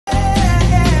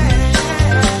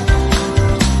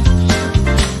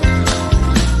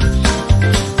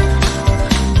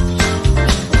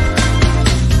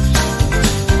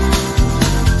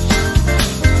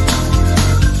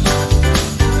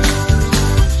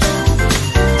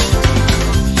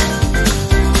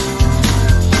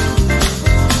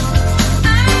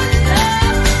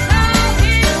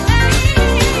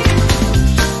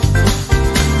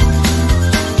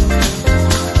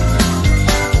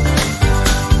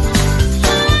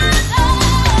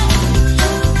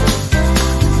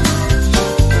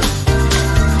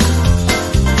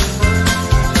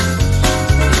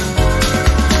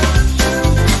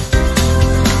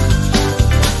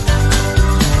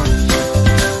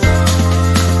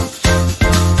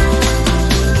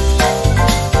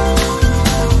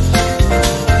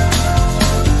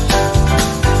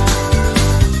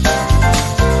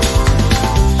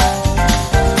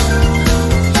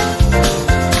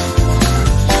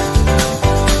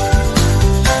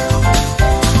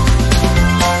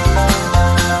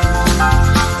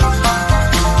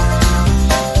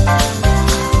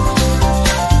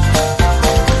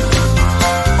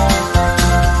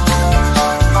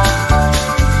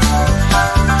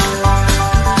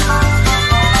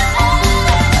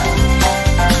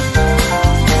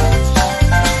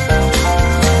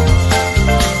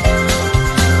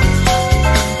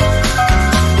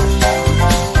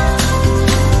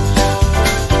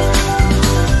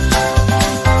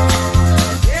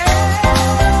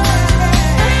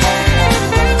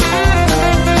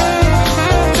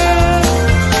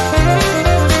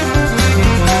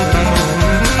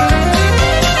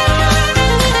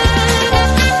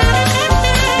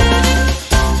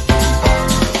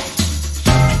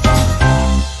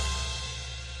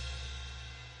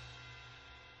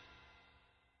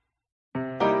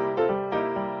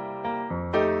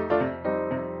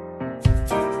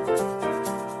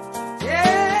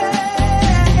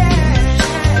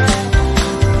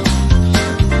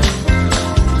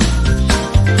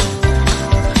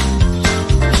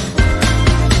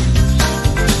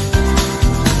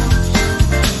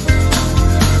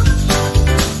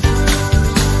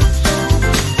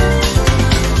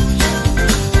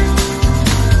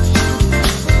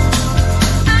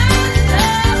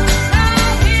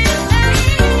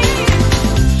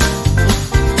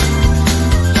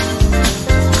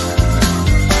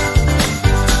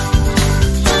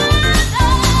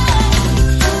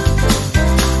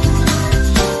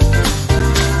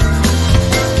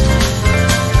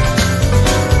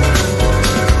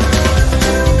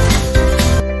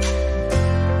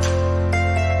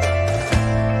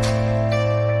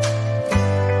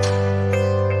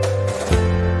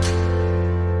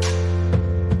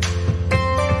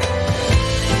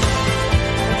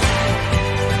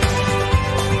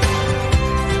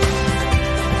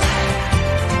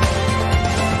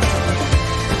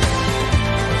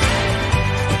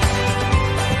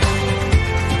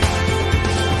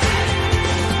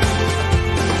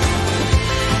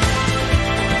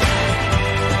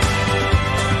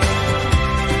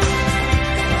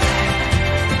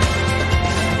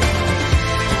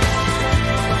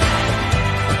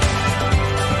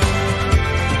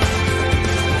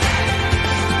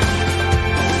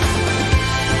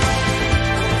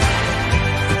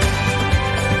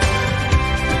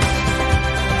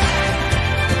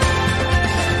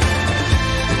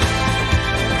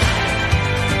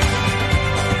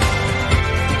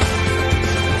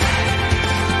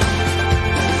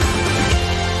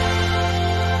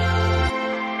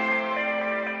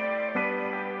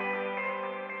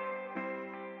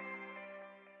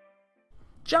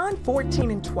John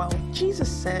 14:12, Jesus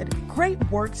said, "Great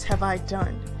works have I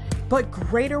done, but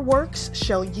greater works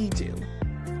shall ye do."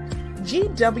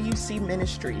 GWC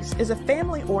Ministries is a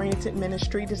family-oriented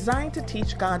ministry designed to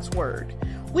teach God's Word.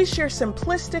 We share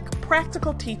simplistic,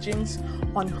 practical teachings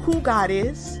on who God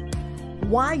is,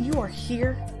 why you are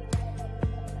here,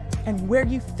 and where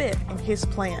you fit in His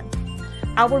plan.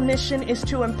 Our mission is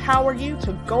to empower you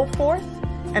to go forth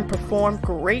and perform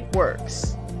great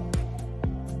works.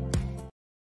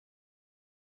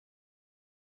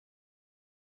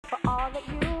 For all that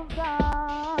you've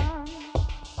done,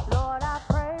 Lord, I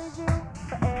praise you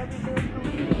for every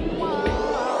victory you won.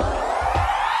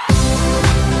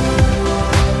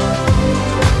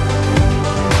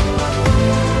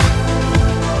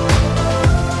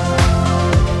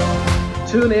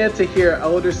 Tune in to hear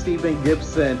Elder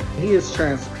Steve-GWC. He is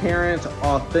transparent,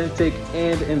 authentic,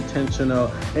 and intentional,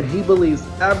 and he believes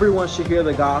everyone should hear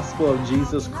the gospel of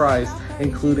Jesus Christ,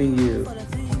 including you.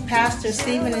 Pastor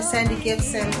Stephen and Sandy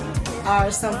Gibson are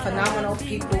some phenomenal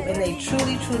people, and they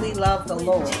truly, truly love the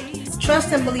Lord.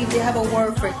 Trust and believe they have a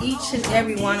word for each and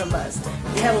every one of us.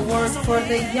 They have a word for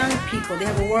the young people. They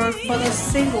have a word for the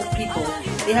single people.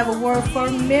 They have a word for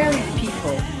married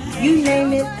people. You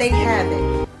name it, they have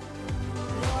it.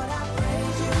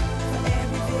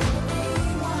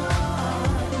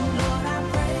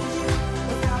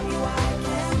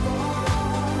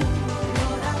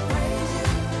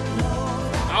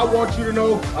 I want you to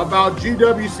know about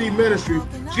GWC Ministry.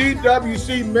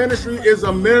 GWC Ministry is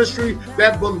a ministry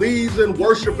that believes in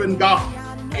worshiping God.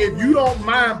 If you don't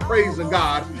mind praising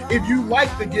God, if you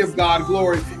like to give God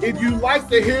glory, if you like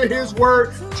to hear His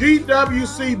word,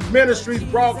 GWC Ministries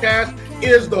broadcast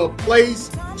is the place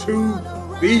to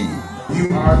be. You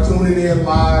are tuning in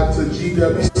live to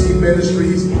GWC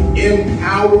Ministries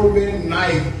Empowerment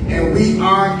Night, and we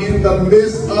are in the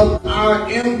midst of our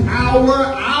Empower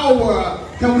Hour.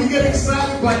 Can we get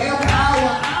excited for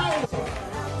Empower Hour?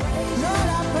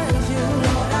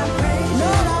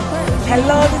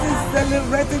 Hello, this is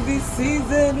Celebrating This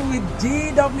Season with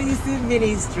GWC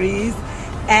Ministries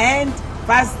and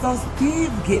Pastor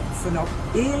Steve-GWC of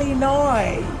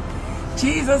Illinois.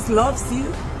 Jesus loves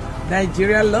you.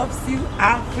 Nigeria loves you,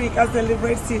 Africa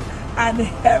celebrates you, and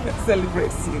heaven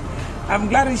celebrates you. I'm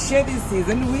glad to share this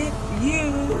season with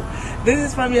you. This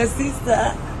is from your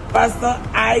sister, Pastor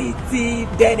I.T.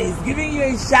 Dennis, giving you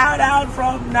a shout out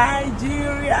from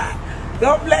Nigeria.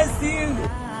 God bless you.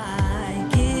 I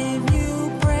give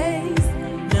you praise.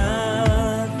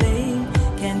 Nothing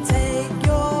can take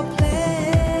your place.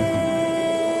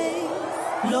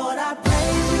 Lord, I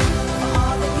praise you for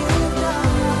all that you've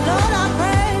done. Lord, I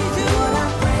praise you. Lord, I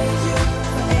praise you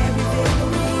for every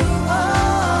victory you won.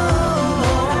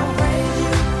 Lord, I praise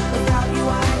you. Without you,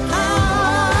 I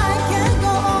can't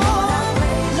go on.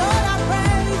 Lord, I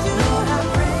praise you. Lord, I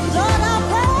praise you. Lord, I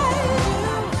praise you.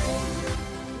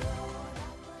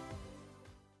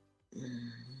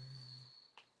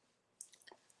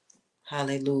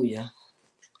 Hallelujah.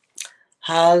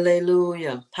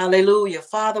 Hallelujah. Hallelujah.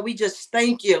 Father, we just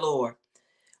thank you, Lord.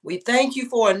 We thank you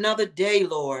for another day,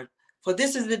 Lord, for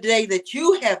this is the day that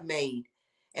you have made,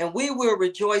 and we will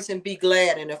rejoice and be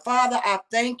glad. And Father, I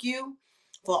thank you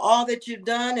for all that you've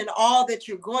done and all that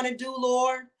you're going to do,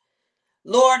 Lord.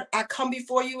 Lord, I come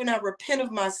before you and I repent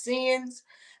of my sins.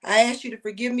 I ask you to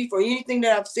forgive me for anything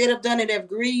that I've said or done that have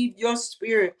grieved your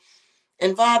spirit.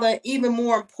 And Father, even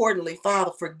more importantly,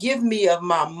 Father, forgive me of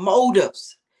my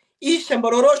motives. Any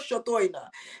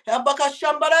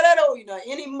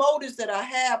motives that I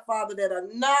have, Father,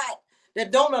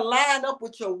 that don't align up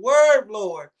with your word,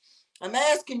 Lord. I'm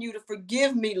asking you to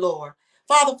forgive me, Lord.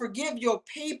 Father, forgive your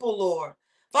people, Lord.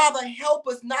 Father, help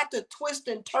us not to twist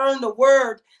and turn the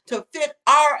word to fit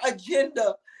our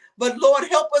agenda. But Lord,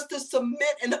 help us to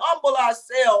submit and humble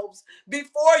ourselves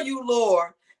before you,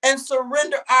 Lord, and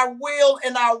surrender our will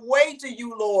and our way to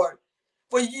you, Lord.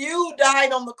 For you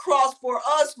died on the cross for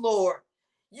us, Lord.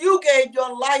 You gave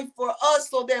your life for us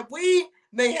so that we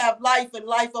may have life and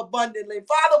life abundantly.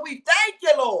 Father, we thank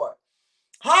you, Lord.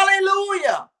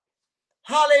 Hallelujah.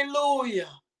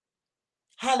 Hallelujah.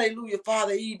 Hallelujah.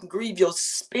 Father, even grieve your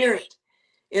spirit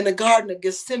in the Garden of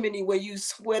Gethsemane where you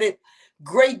sweated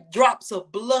great drops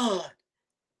of blood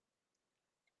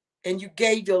and you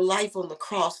gave your life on the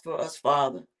cross for us,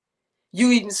 Father.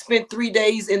 You even spent 3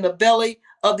 days in the belly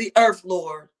of the earth,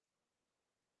 Lord.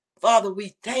 Father,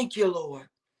 we thank you, Lord,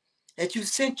 that you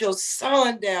sent your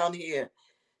son down here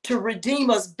to redeem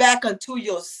us back unto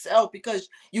yourself because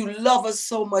you love us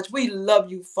so much. We love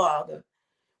you, Father.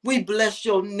 We bless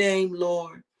your name,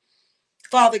 Lord.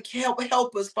 Father,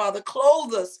 help us, Father.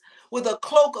 Clothe us with a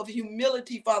cloak of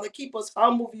humility, Father. Keep us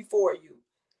humble before you.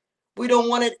 We don't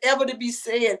want it ever to be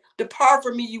said, depart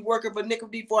from me, you worker of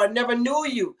iniquity, for I never knew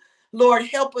you. Lord,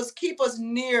 help us, keep us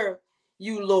near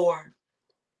you, Lord.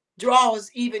 Draw us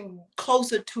even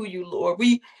closer to you, Lord.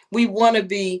 We want to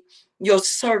be your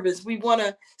servants. We want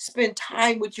to spend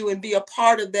time with you and be a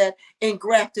part of that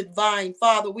engrafted vine.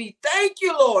 Father, we thank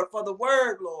you, Lord, for the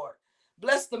word, Lord.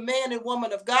 Bless the man and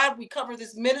woman of God. We cover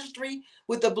this ministry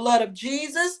with the blood of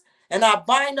Jesus. And I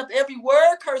bind up every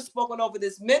word curse spoken over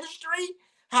this ministry.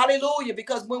 Hallelujah.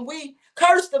 Because when we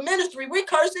curse the ministry, we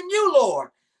cursing you, Lord.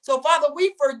 So, Father,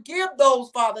 we forgive those,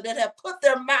 Father, that have put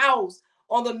their mouths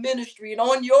on the ministry and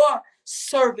on your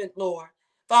servant, Lord.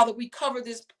 Father, we cover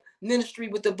this ministry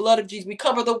with the blood of Jesus. We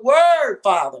cover the word,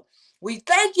 Father. We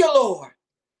thank you, Lord.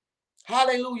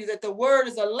 Hallelujah, that the word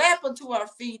is a lamp unto our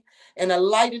feet and a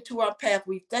light unto our path.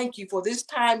 We thank you for this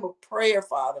time of prayer,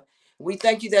 Father. We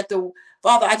thank you that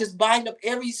Father, I just bind up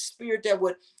every spirit that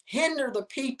would hinder the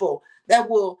people, that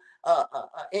will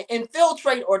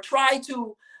infiltrate or try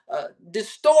to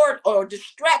distort or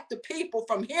distract the people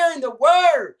from hearing the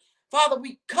word. Father,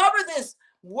 we cover this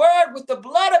word with the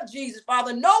blood of Jesus,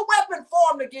 Father. No weapon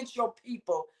formed against your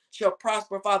people shall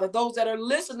prosper, Father. Those that are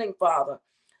listening, Father.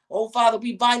 Oh, Father,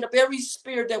 we bind up every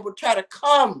spirit that would try to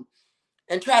come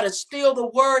and try to steal the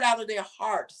word out of their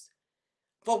hearts.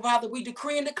 For, Father, we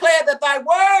decree and declare that thy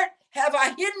word have I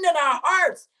hidden in our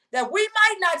hearts, that we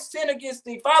might not sin against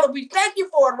thee. Father, we thank you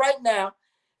for it right now.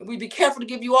 And we be careful to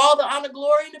give you all the honor,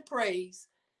 glory, and the praise.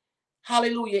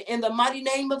 Hallelujah. In the mighty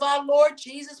name of our Lord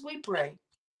Jesus, we pray.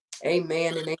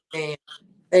 Amen and amen.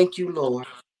 Thank you, Lord.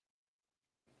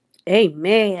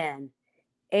 Amen.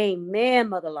 Amen,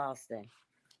 Mother Lawson.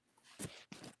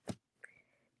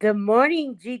 Good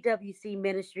morning, GWC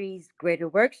Ministries, Greater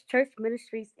Works Church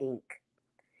Ministries, Inc.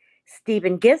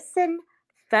 Stephen Gibson,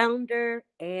 founder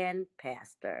and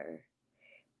pastor,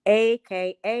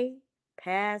 a.k.a.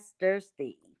 Pastor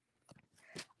Steve.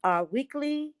 Our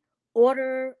weekly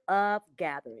order of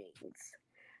gatherings.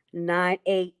 9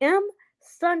 a.m.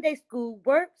 Sunday School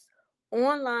Works,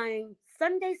 online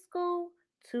Sunday School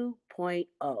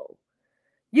 2.0.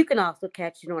 You can also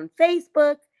catch it on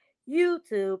Facebook,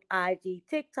 YouTube, IG,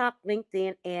 TikTok,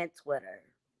 LinkedIn, and Twitter.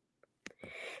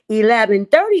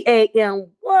 11:30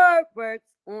 a.m.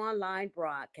 WordWorks online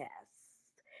broadcast.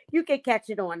 You can catch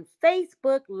it on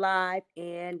Facebook Live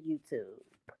and YouTube.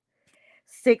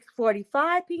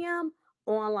 6:45 p.m.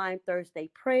 online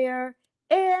Thursday prayer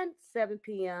and 7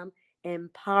 p.m.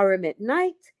 Empowerment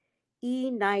Night,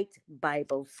 E-Night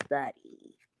Bible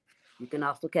Study. You can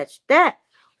also catch that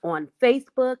on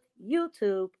Facebook,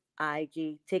 YouTube,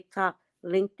 IG, TikTok,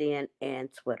 LinkedIn,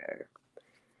 and Twitter.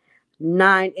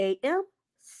 9 a.m.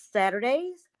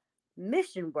 Saturdays,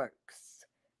 Mission Works,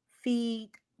 Feed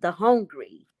the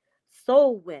Hungry,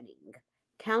 Soul Winning,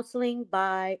 Counseling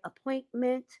by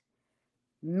Appointment,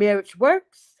 Marriage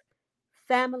Works,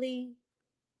 Family,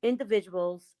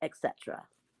 Individuals, etc.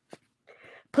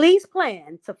 Please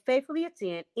plan to faithfully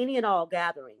attend any and all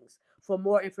gatherings. For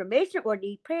more information or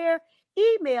need prayer,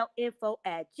 email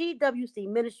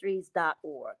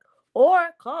info@gwcministries.org or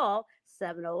call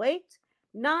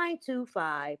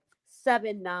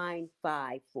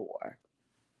 708-925-7954.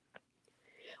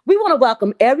 We want to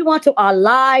welcome everyone to our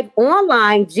live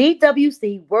online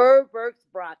GWC WordWorks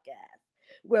broadcast,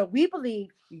 where we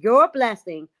believe your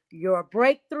blessing, your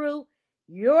breakthrough,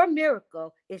 your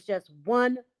miracle is just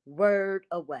one word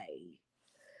away.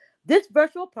 This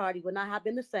virtual party would not have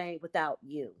been the same without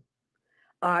you.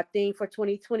 Our theme for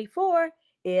 2024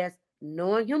 is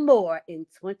Knowing Him More in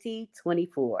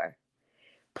 2024.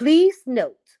 Please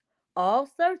note, all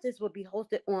services will be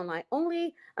hosted online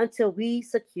only until we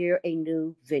secure a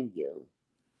new venue.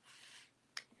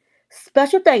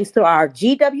 Special thanks to our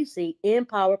GWC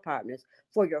Empower partners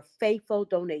for your faithful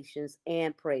donations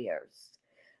and prayers.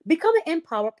 Become an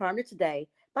Empower partner today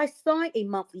by sowing a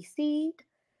monthly seed.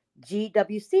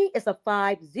 GWC is a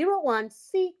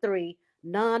 501c3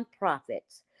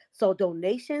 nonprofit, so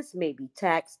donations may be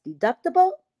tax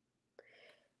deductible.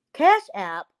 Cash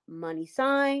App, money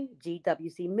sign,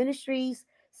 GWC Ministries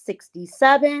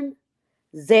 67,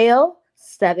 Zelle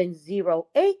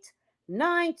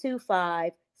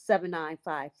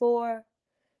 708-925-7954,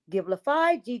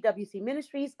 Givelify GWC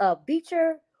Ministries of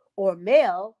Beecher, or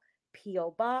mail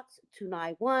P.O. Box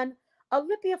 291,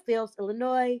 Olympia Fields,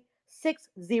 Illinois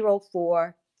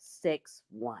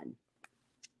 60461.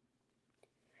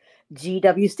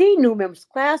 GWC new members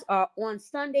class are on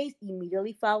Sundays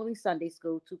immediately following Sunday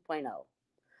School 2.0.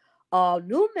 All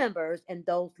new members and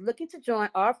those looking to join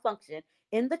our function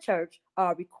in the church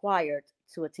are required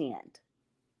to attend.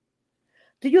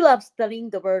 Do you love studying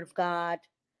the Word of God?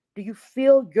 Do you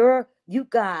feel you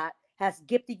God has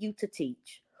gifted you to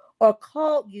teach or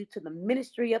called you to the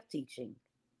ministry of teaching.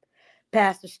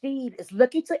 Pastor Steve is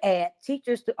looking to add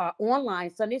teachers to our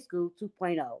online Sunday School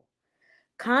 2.0.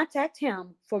 Contact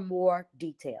him for more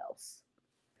details.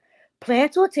 Plan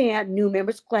to attend new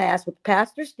members class with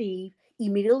Pastor Steve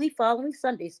immediately following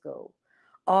Sunday School.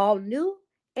 All new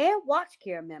and Watch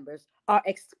Care members are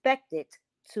expected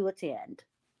to attend.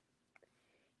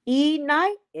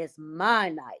 E-Night is my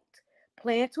night.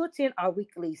 Plan to attend our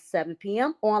weekly 7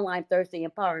 p.m. online Thursday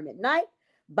Empowerment Night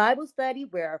Bible study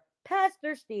where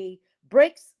Pastor Steve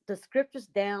breaks the scriptures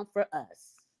down for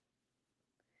us.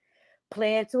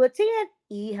 Plan to attend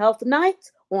E-Health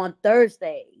Night on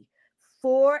Thursday,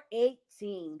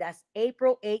 4/18, that's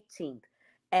April 18th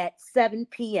at 7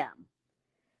 p.m.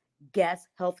 Guest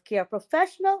healthcare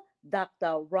professional,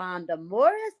 Dr. Rhonda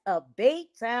Morris of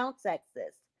Baytown,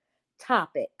 Texas.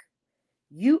 Topic: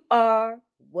 You are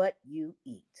what you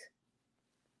eat.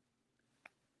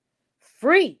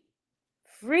 Free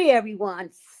everyone,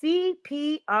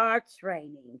 CPR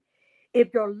training.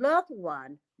 If your loved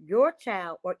one, your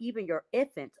child, or even your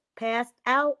infant passed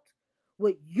out,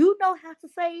 would you know how to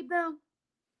save them?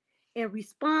 In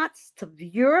response to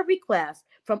your request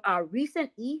from our recent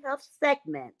eHealth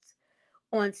segment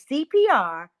on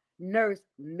CPR, Nurse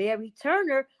Mary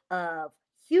Turner of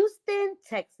Houston,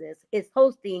 Texas, is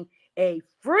hosting a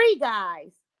free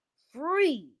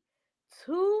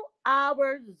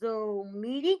 2-hour Zoom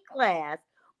meeting class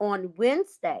on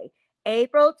Wednesday,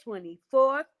 April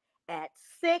 24th at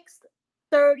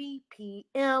 6:30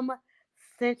 p.m.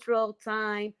 Central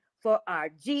Time for our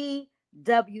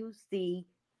GWC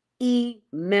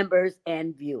members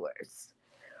and viewers.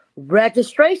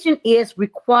 Registration is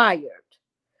required.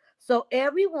 So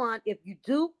everyone, if you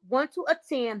do want to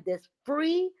attend this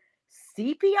free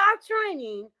CPR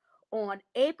training on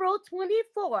April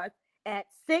 24th at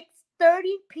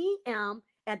 6:30 p.m.,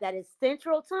 and that is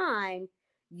Central Time,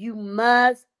 you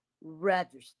must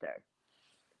register.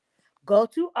 Go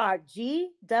to our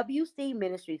GWC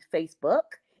Ministries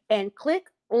Facebook and click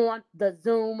on the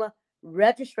Zoom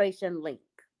registration link.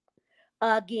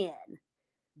 Again,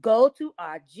 go to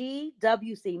our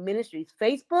GWC Ministries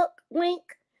Facebook link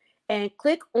and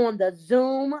click on the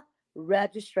Zoom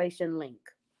registration link.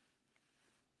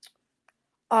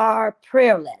 Our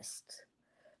prayer list.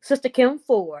 Sister Kim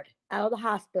Ford, out of the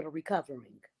hospital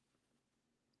recovering.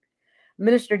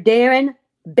 Minister Darren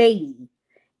Beatty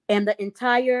and the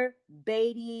entire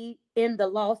Beatty in the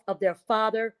loss of their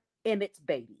father, Emmett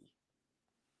Beatty.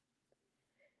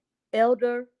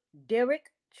 Elder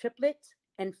Derek Triplett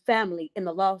and family in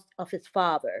the loss of his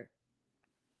father.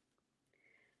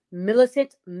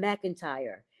 Millicent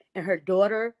McIntyre and her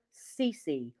daughter,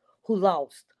 Cece, who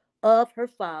lost of her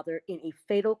father in a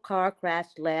fatal car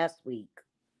crash last week.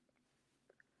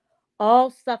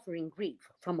 All suffering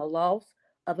grief from a loss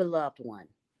of a loved one.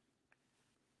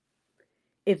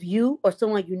 If you or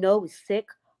someone you know is sick,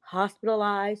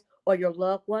 hospitalized, or your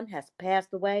loved one has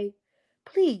passed away,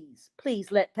 please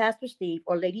let Pastor Steve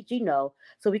or Lady G know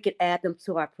so we can add them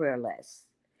to our prayer list.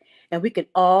 And we can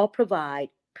all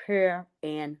provide prayer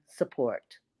and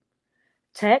support.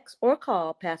 Text or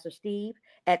call Pastor Steve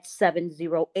at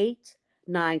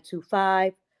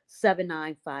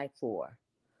 708-925-7954.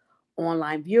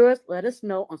 Online viewers, let us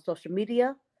know on social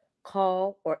media,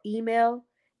 call or email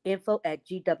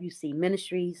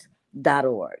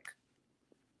info@gwcministries.org.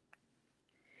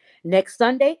 Next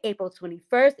Sunday, April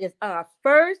 21st, is our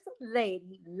first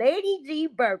lady, Lady G,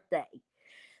 birthday.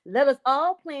 Let us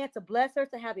all plan to bless her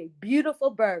to have a beautiful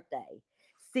birthday.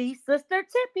 See Sister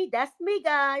Tippy, that's me,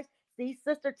 guys. See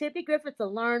Sister Tippy Griffith to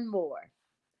learn more.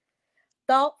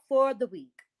 Thought for the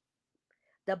week.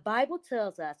 The Bible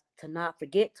tells us to not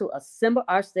forget to assemble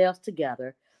ourselves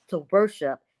together to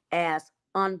worship as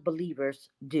unbelievers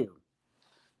do.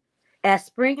 As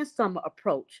spring and summer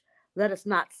approach, let us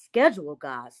not schedule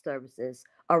God's services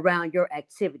around your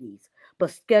activities,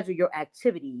 but schedule your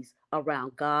activities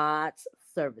around God's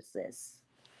services.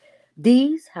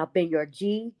 These have been your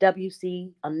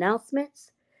GWC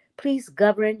announcements. Please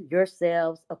govern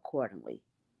yourselves accordingly.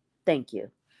 Thank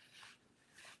you.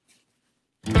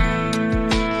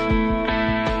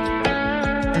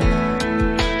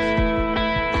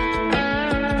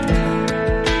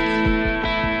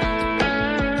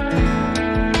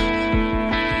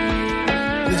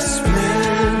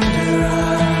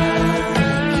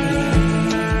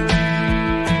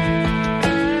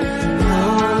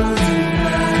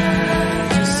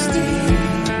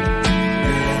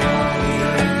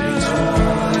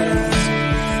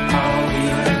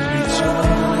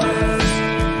 Rejoice.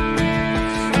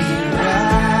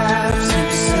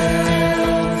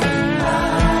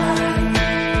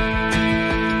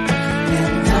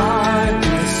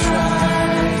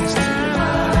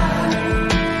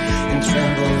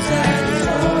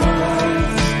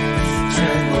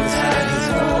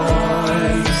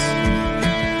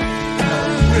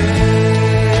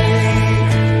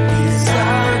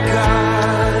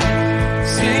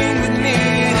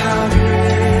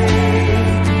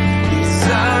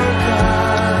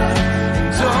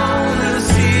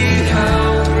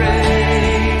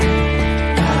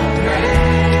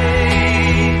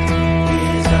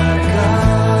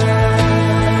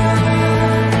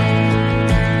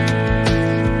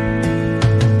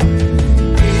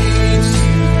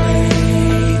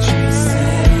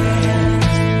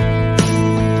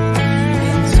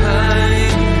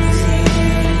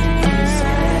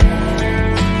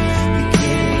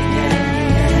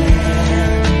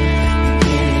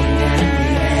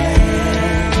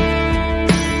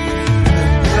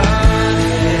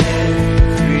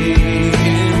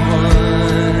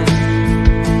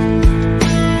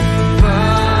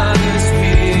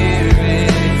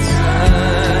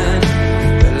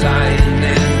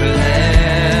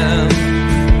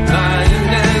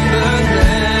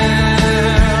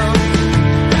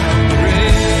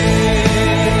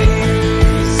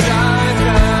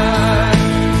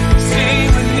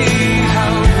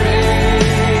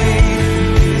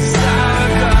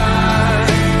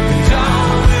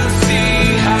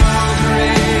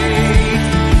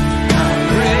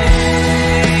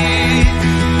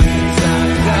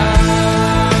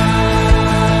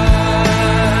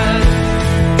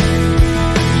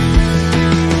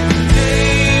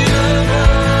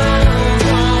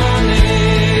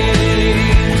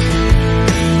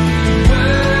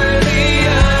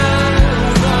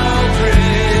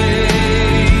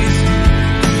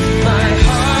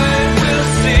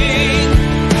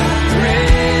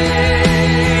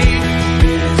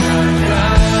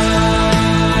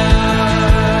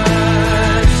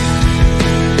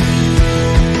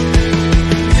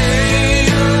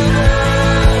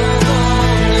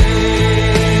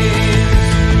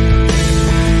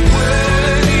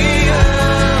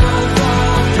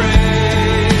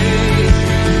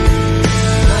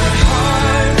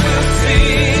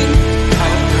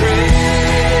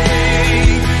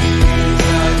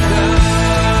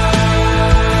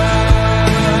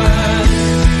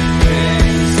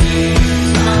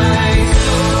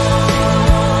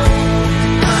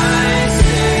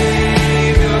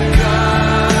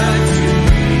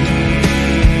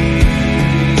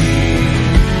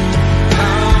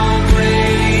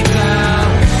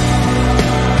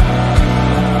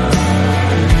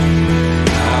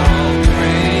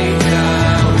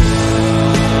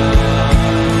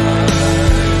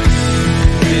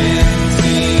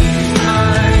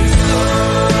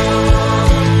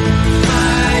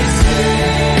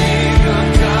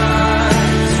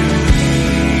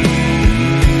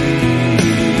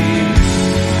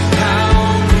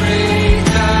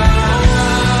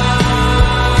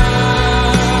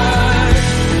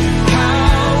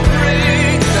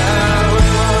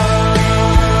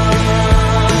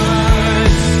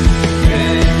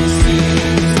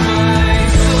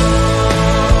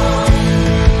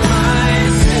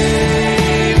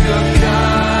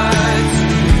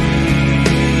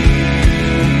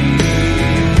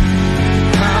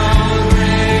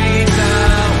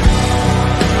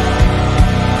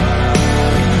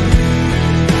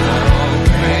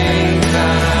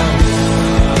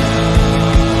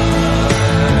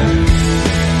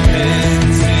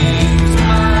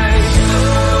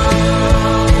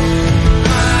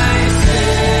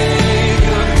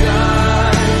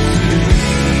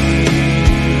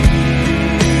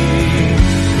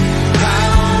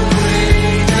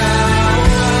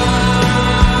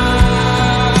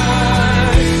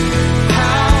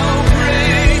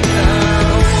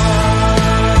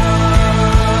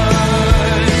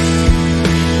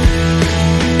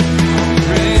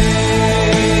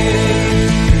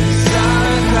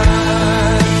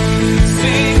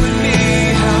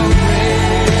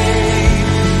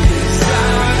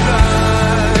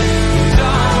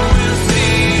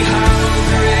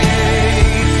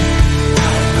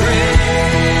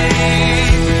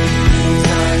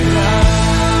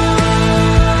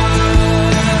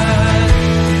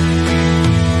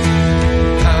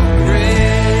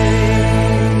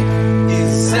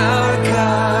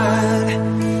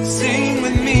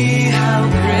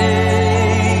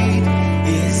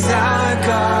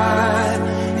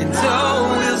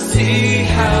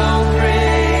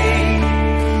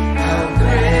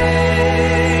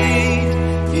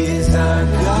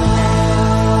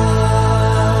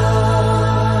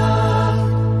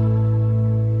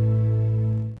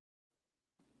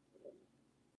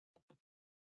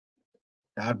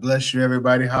 God bless you,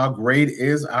 everybody. How great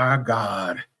is our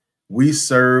God? We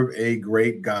serve a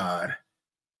great God.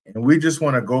 And we just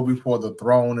want to go before the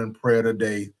throne in prayer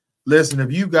today. Listen,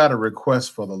 if you got a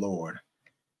request for the Lord,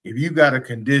 if you got a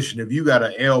condition, if you got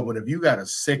an ailment, if you got a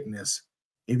sickness,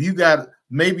 if you got,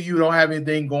 maybe you don't have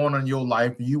anything going on in your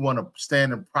life and you want to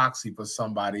stand in proxy for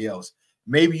somebody else.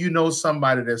 Maybe you know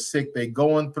somebody that's sick, they're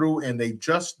going through and they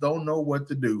just don't know what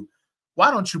to do. Why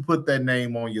don't you put that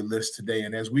name on your list today?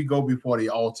 And as we go before the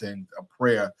altar in a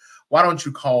prayer, why don't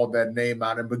you call that name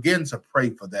out and begin to pray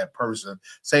for that person?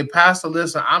 Say, Pastor,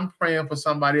 listen, I'm praying for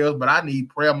somebody else, but I need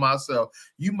prayer myself.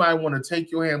 You might want to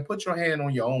take your hand, put your hand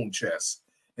on your own chest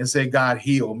and say, God,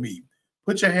 heal me.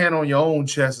 Put your hand on your own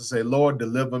chest and say, Lord,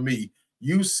 deliver me.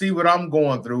 You see what I'm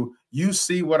going through. You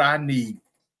see what I need.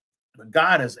 But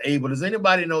God is able. Does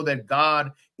anybody know that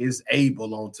God is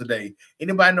able on today?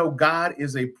 Anybody know God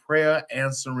is a prayer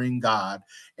answering God?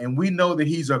 And we know that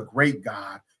he's a great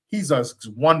God. He's a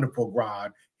wonderful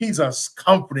God. He's a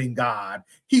comforting God.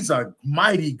 He's a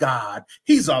mighty God.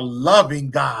 He's a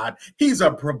loving God. He's a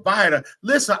provider.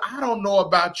 Listen, I don't know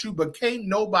about you, but can't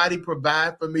nobody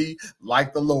provide for me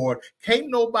like the Lord. Can't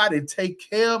nobody take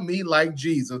care of me like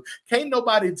Jesus. Can't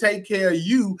nobody take care of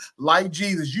you like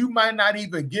Jesus. You might not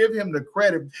even give him the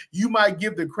credit. You might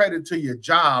give the credit to your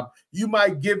job. You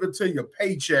might give it to your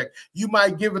paycheck. You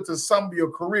might give it to some of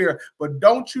your career. But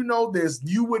don't you know this?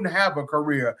 You wouldn't have a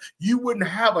career. You wouldn't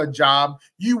have a job.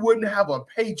 You wouldn't have a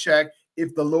paycheck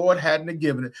if the Lord hadn't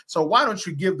given it. So why don't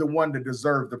you give the one that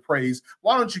deserves the praise?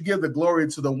 Why don't you give the glory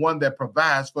to the one that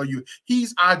provides for you?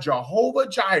 He's our Jehovah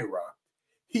Jireh.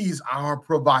 He's our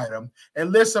provider.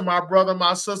 And listen, my brother,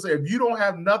 my sister, if you don't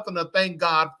have nothing to thank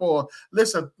God for,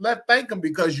 listen, thank him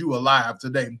because you're alive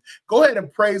today. Go ahead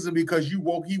and praise him because he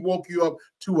woke you up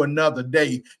to another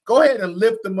day. Go ahead and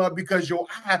lift him up because your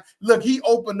eye, look, he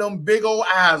opened them big old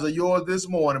eyes of yours this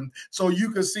morning so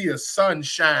you can see a sun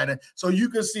shining, so you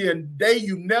can see a day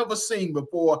you never seen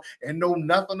before and know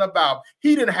nothing about.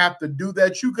 He didn't have to do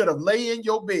that. You could have lay in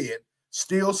your bed,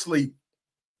 still sleep,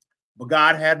 but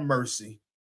God had mercy.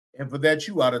 And for that,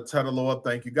 you ought to tell the Lord,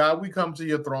 thank you. God, we come to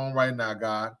your throne right now,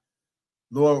 God.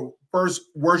 Lord, first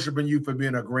worshiping you for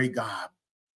being a great God.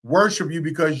 Worship you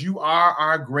because you are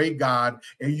our great God.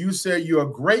 And you said you're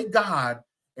a great God,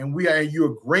 and you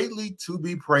are greatly to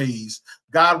be praised.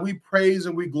 God, we praise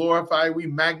and we glorify, we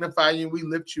magnify you, and we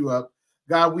lift you up.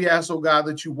 God, we ask, oh God,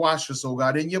 that you wash us, oh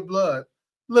God, in your blood.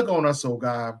 Look on us, oh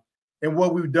God, and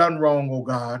what we've done wrong, oh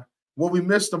God, what we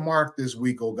missed the mark this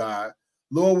week, oh God.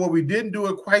 Lord, what we didn't do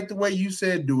it quite the way you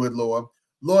said do it, Lord.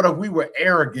 Lord, if we were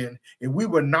arrogant, if we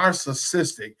were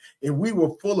narcissistic, if we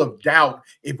were full of doubt,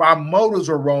 if our motives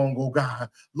were wrong, oh God,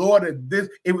 Lord,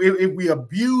 if we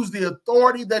abuse the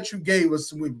authority that you gave us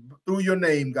through your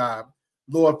name, God,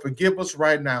 Lord, forgive us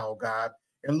right now, oh God.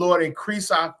 And Lord,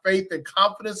 increase our faith and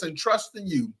confidence and trust in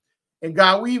you. And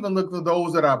God, we even look to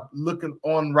those that are looking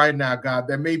on right now, God,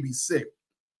 that may be sick.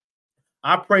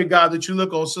 I pray, God, that you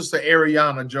look on Sister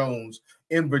Ariana Jones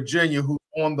in Virginia, who's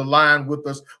on the line with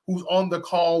us, who's on the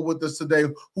call with us today,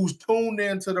 who's tuned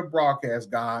into the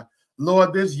broadcast, God.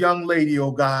 Lord, this young lady,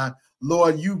 oh God,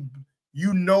 Lord, you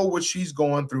know what she's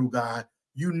going through, God.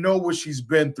 You know what she's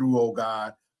been through, oh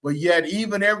God. But yet,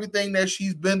 even everything that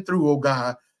she's been through, oh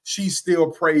God, she's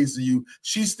still praising you.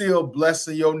 She's still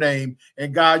blessing your name.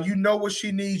 And God, you know what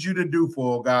she needs you to do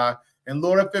for, oh God. And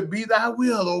Lord, if it be thy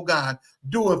will, oh God,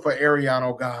 do it for Ariana,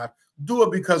 oh God. Do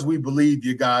it because we believe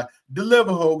you, God.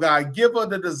 Deliver her, oh God. Give her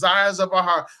the desires of her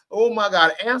heart. Oh my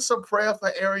God, answer prayer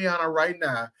for Ariana right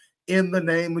now in the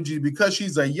name of Jesus, because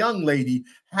she's a young lady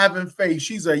having faith.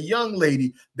 She's a young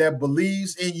lady that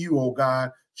believes in you, oh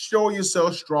God. Show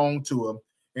yourself strong to her.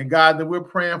 And God, that we're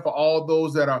praying for all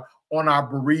those that are on our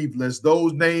bereaved list,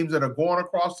 those names that are going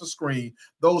across the screen,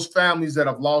 those families that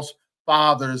have lost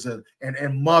fathers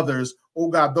and mothers, oh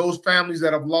God, those families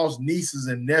that have lost nieces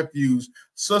and nephews,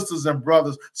 sisters and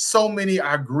brothers. So many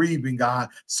are grieving, God.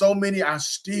 So many are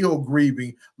still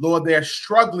grieving. Lord, they're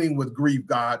struggling with grief,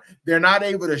 God. They're not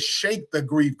able to shake the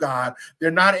grief, God.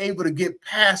 They're not able to get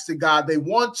past it, God. They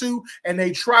want to and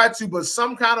they try to, but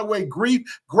some kind of way grief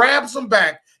grabs them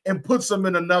back and puts them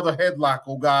in another headlock,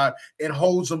 oh God, and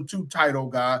holds them too tight, oh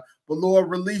God. But Lord,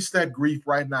 release that grief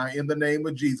right now in the name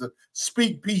of Jesus.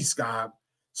 Speak peace, God.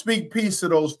 Speak peace to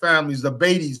those families, the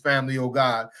Beatty's family, oh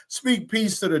God. Speak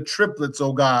peace to the triplets,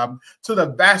 oh God, to the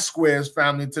Vasquez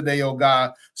family today, oh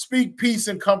God. Speak peace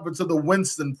and comfort to the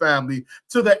Winston family,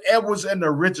 to the Edwards and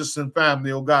the Richardson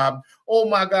family, oh God. Oh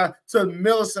my God, to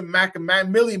Millie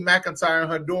McIntyre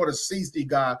and her daughter Cece,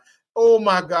 God. Oh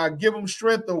my God, give them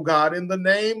strength, oh God, in the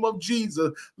name of Jesus.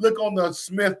 Look on the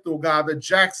Smith, oh God, the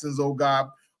Jacksons, oh God.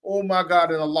 oh my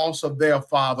God, in the loss of their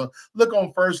father. Look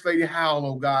on First Lady Howell,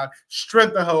 oh God.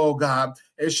 Strengthen her, oh God,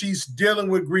 as she's dealing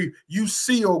with grief. You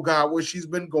see, oh God, what she's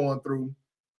been going through.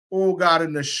 Oh God,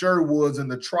 in the Sherwoods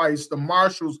and the Trice, the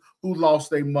Marshalls who lost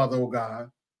their mother, oh God.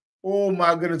 Oh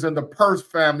my goodness, and the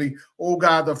Perth family, oh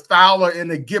God, the Fowler and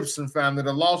the Gibson family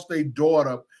that lost their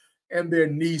daughter and their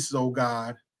niece, oh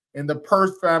God. And the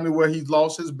Perth family where he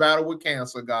lost his battle with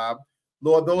cancer, God.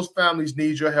 Lord, those families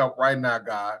need your help right now,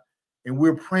 God. And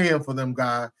we're praying for them,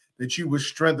 God, that you would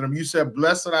strengthen them. You said,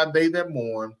 blessed are they that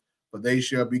mourn, for they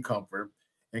shall be comforted.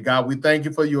 And God, we thank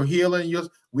you for your healing.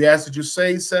 We ask that you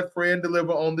save, set free, and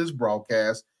deliver on this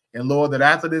broadcast. And Lord, that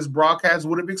after this broadcast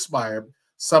would have expired,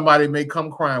 somebody may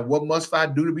come crying, what must I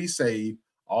do to be saved?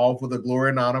 All for the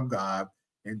glory and honor of God.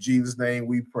 In Jesus' name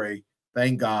we pray.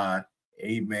 Thank God.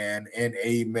 Amen and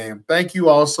amen. Thank you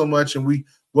all so much. And we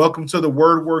welcome to the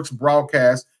Word Works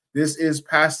broadcast. This is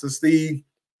Pastor Steve,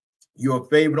 your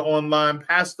favorite online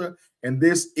pastor. And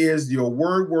this is your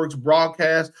Word Works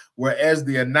broadcast, where, as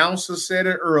the announcer said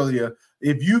it earlier,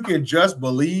 if you can just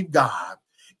believe God,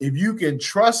 if you can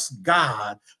trust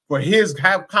God for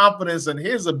have confidence in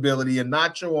his ability and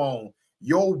not your own,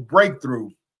 your breakthrough,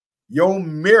 your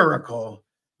miracle,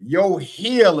 your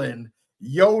healing,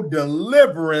 your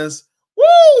deliverance.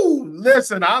 Woo!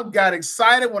 Listen, I've got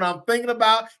excited when I'm thinking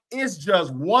about it's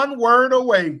just one word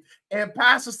away. And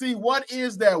Pastor Steve, what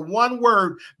is that one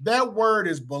word? That word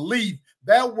is belief.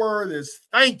 That word is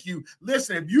thank you.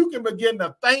 Listen, if you can begin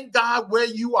to thank God where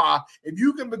you are, if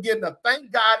you can begin to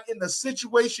thank God in the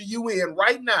situation you're in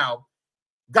right now,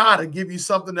 God will give you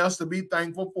something else to be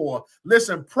thankful for.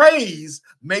 Listen, praise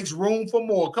makes room for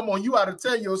more. Come on, you ought to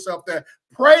tell yourself that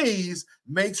praise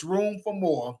makes room for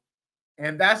more.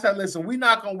 And that's how, listen, we're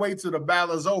not going to wait till the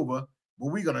battle is over, but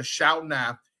we're going to shout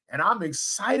now. And I'm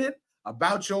excited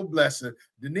about your blessing.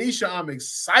 Denisha, I'm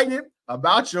excited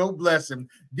about your blessing.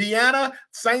 Deanna,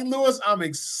 St. Louis, I'm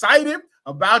excited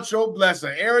about your blessing.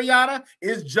 Ariana,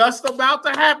 it's just about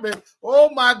to happen. Oh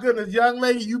my goodness, young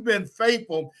lady, you've been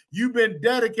faithful. You've been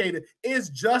dedicated. It's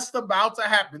just about to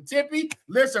happen. Tippy,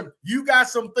 listen, you got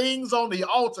some things on the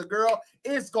altar, girl.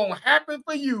 It's going to happen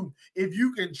for you if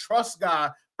you can trust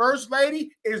God. First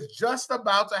Lady, it's just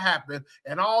about to happen.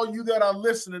 And all you that are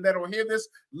listening that will hear this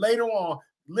later on,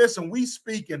 listen, we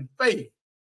speak in faith.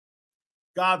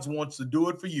 God wants to do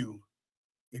it for you.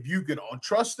 If you can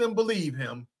trust and believe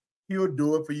him, he'll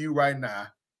do it for you right now.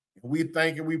 And we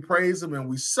thank and we praise him and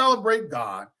we celebrate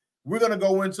God. We're going to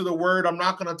go into the word. I'm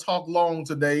not going to talk long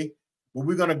today, but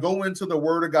we're going to go into the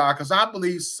word of God because I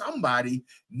believe somebody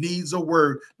needs a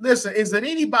word. Listen, is there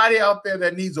anybody out there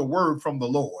that needs a word from the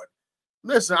Lord?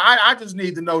 Listen, I just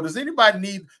need to know, does anybody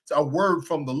need a word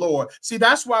from the Lord? See,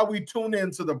 that's why we tune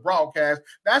into the broadcast.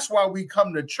 That's why we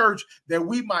come to church, that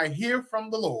we might hear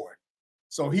from the Lord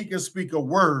so he can speak a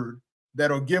word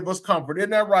that'll give us comfort.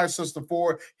 Isn't that right, Sister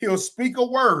Ford? He'll speak a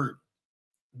word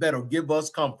that'll give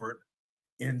us comfort.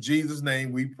 In Jesus'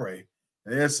 name we pray.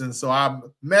 Listen, so our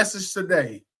message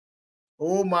today,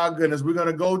 oh my goodness, we're going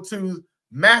to go to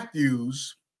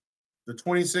Matthew's, the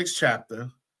 26th chapter.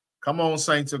 Come on,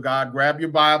 saints of God, grab your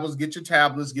Bibles, get your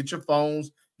tablets, get your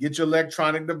phones, get your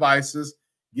electronic devices,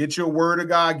 get your word of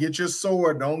God, get your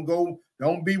sword.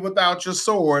 Don't be without your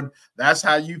sword. That's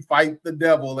how you fight the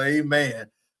devil. Amen.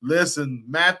 Listen,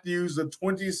 Matthew's the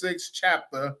 26th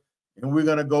chapter, and we're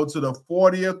going to go to the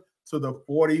 40th to the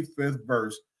 45th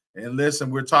verse. And listen,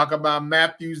 we're talking about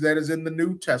Matthew's that is in the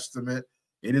New Testament.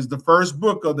 It is the first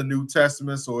book of the New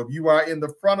Testament. So if you are in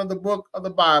the front of the book of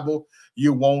the Bible,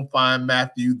 you won't find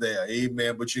Matthew there.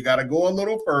 Amen. But you got to go a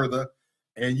little further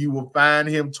and you will find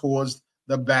him towards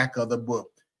the back of the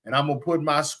book. And I'm going to put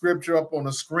my scripture up on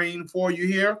the screen for you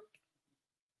here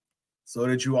so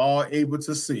that you are able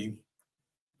to see.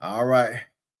 All right.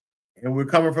 And we're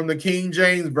coming from the King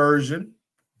James Version.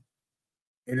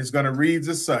 And it's going to read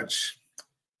as such.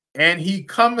 And he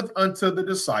cometh unto the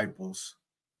disciples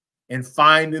and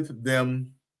findeth them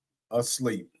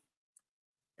asleep,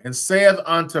 and saith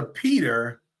unto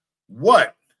Peter,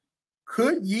 what?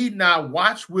 Could ye not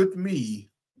watch with me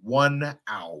 1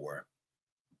 hour?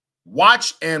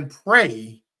 Watch and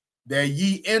pray that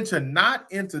ye enter not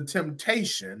into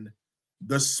temptation.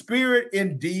 The spirit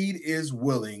indeed is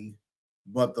willing,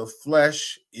 but the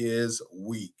flesh is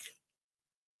weak.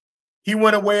 He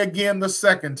went away again the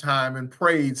second time and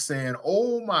prayed, saying,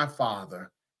 O my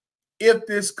Father, if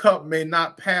this cup may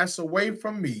not pass away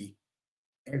from me,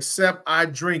 except I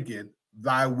drink it,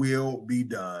 thy will be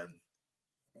done.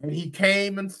 And he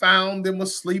came and found them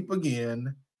asleep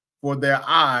again, for their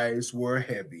eyes were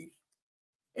heavy.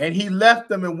 And he left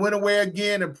them and went away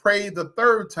again and prayed the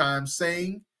third time,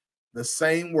 saying the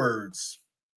same words.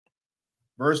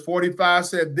 Verse 45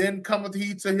 said, Then cometh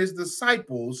he to his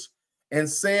disciples and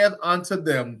saith unto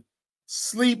them,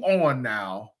 Sleep on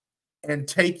now and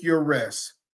take your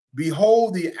rest.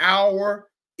 Behold, the hour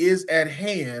is at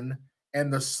hand,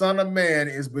 and the Son of Man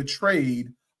is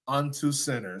betrayed unto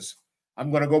sinners. I'm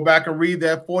going to go back and read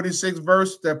that 46th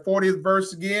verse, that 40th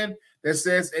verse again, that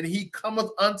says, And he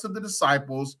cometh unto the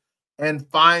disciples, and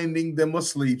finding them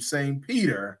asleep, saying,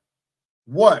 Peter,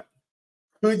 what?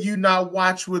 Could you not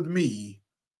watch with me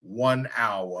 1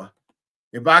 hour?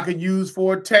 If I could use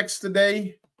for a text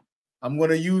today, I'm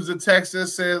going to use a text that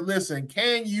says, listen,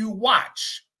 can you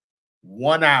watch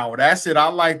 1 hour? That's it. I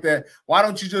like that. Why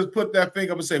don't you just put that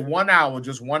finger up and say 1 hour,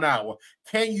 just 1 hour?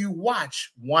 Can you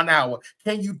watch 1 hour?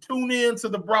 Can you tune in to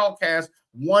the broadcast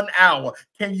 1 hour?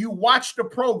 Can you watch the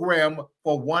program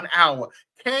for 1 hour?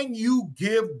 Can you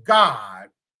give God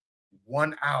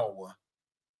 1 hour?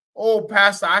 Oh,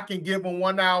 Pastor, I can give him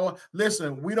 1 hour.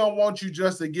 Listen, we don't want you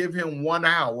just to give him 1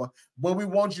 hour, but we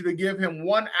want you to give him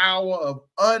 1 hour of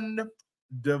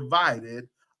undivided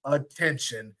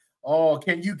attention. Oh,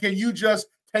 can you just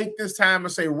take this time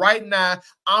and say, right now,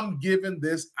 I'm giving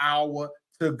this hour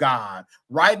to God.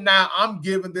 Right now, I'm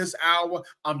giving this hour.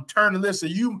 I'm turning. Listen,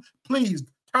 you please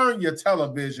turn your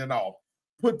television off.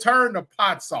 Turn the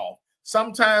pots off.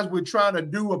 Sometimes we're trying to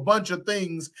do a bunch of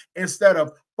things instead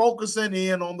of focusing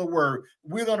in on the word.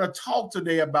 We're going to talk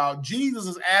today about Jesus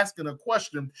is asking a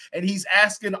question, and he's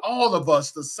asking all of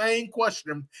us the same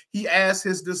question he asked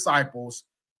his disciples.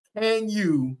 Can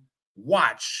you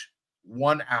watch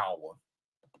 1 hour?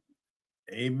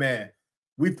 Amen.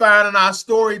 We find in our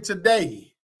story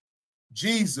today,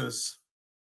 Jesus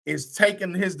is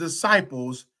taking his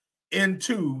disciples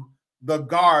into the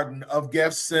Garden of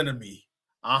Gethsemane.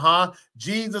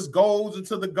 Jesus goes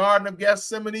into the Garden of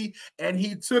Gethsemane, and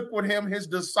he took with him his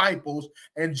disciples,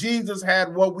 and Jesus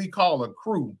had what we call a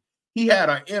crew. He had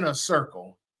an inner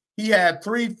circle. He had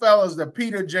three fellas, that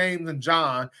Peter, James, and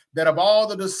John, that of all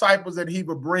the disciples that he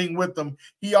would bring with him,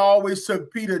 he always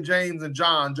took Peter, James, and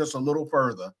John just a little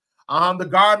further. The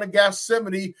Garden of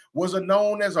Gethsemane was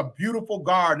known as a beautiful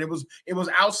garden. It was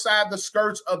outside the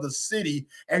skirts of the city,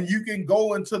 and you can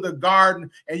go into the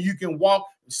garden and you can walk.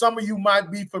 Some of you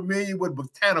might be familiar with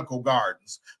botanical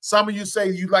gardens. Some of you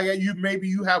say maybe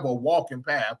you have a walking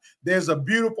path. There's a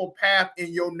beautiful path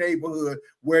in your neighborhood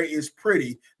where it's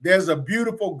pretty. There's a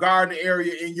beautiful garden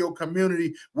area in your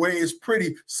community where it's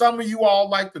pretty. Some of you all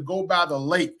like to go by the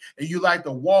lake, and you like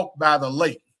to walk by the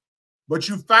lake. But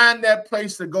you find that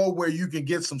place to go where you can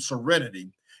get some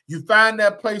serenity. You find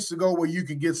that place to go where you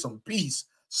can get some peace.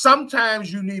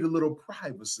 Sometimes you need a little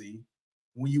privacy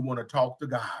when you want to talk to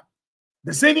God.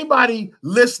 Does anybody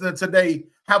listening today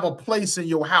have a place in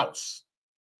your house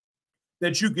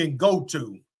that you can go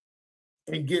to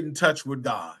and get in touch with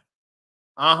God?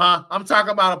 I'm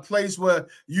talking about a place where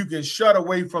you can shut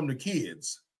away from the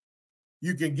kids.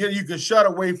 You can shut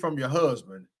away from your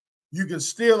husband. You can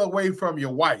steal away from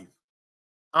your wife.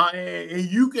 And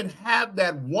you can have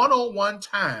that one-on-one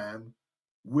time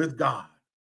with God.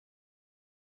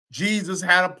 Jesus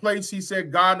had a place, he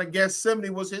said, Garden of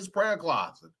Gethsemane was his prayer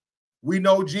closet. We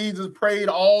know Jesus prayed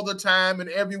all the time and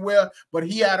everywhere, but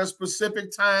he had a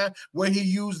specific time where he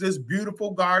used this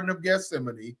beautiful Garden of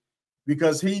Gethsemane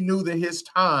because he knew that his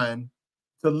time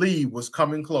to leave was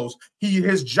coming close.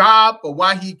 His job, or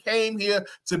why he came here,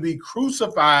 to be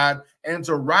crucified and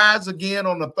to rise again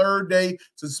on the third day,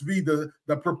 to be the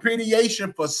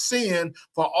propitiation for sin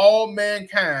for all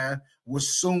mankind, was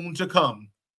soon to come.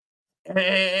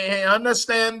 And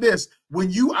understand this, when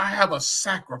you have a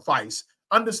sacrifice,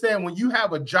 understand when you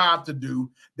have a job to do,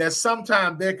 that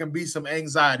sometimes there can be some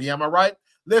anxiety. Am I right?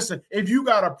 Listen, if you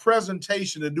got a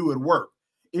presentation to do at work,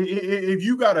 if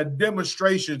you got a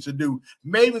demonstration to do,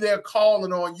 maybe they're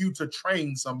calling on you to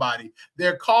train somebody.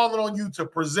 They're calling on you to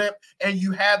present, and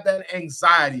you have that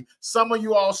anxiety. Some of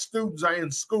you all students are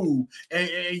in school, and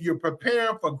you're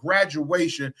preparing for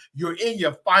graduation. You're in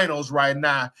your finals right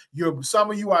now.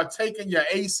 Some of you are taking your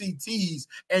ACTs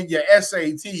and your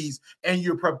SATs, and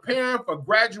you're preparing for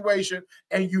graduation,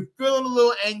 and you're feeling a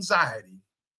little anxiety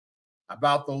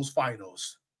about those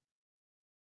finals.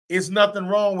 It's nothing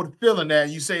wrong with feeling that.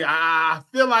 You say, I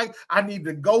feel like I need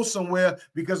to go somewhere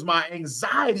because my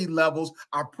anxiety levels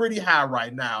are pretty high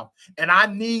right now, and I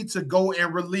need to go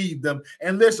and relieve them.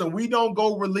 And listen, we don't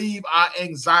go relieve our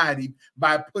anxiety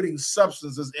by putting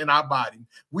substances in our body.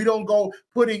 We don't go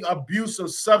putting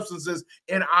abusive substances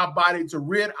in our body to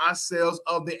rid ourselves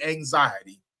of the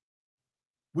anxiety.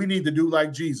 We need to do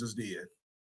like Jesus did.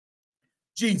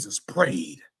 Jesus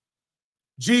prayed.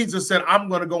 Jesus said, I'm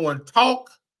going to go and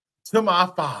talk to my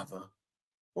Father.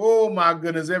 Oh my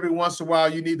goodness. Every once in a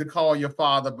while, you need to call your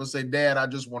father up and say, Dad, I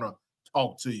just want to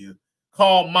talk to you.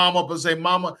 Call mom up and say,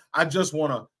 Mama, I just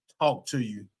want to talk to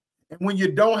you. And when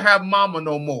you don't have mama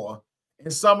no more,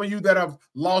 and some of you that have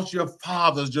lost your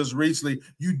fathers just recently,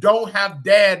 you don't have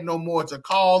dad no more to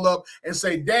call up and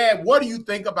say, Dad, what do you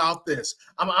think about this?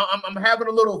 I'm having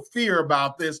a little fear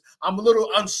about this. I'm a little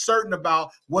uncertain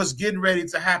about what's getting ready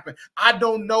to happen. I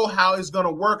don't know how it's going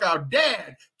to work out.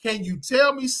 Dad, can you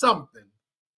tell me something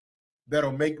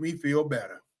that'll make me feel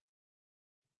better?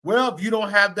 Well, if you don't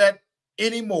have that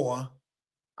anymore,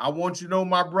 I want you to know,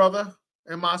 my brother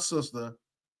and my sister,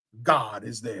 God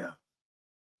is there.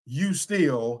 You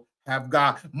still have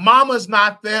God. Mama's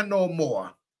not there no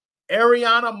more.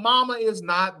 Ariana, mama is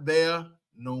not there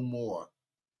no more.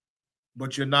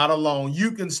 But you're not alone.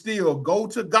 You can still go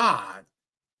to God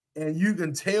and you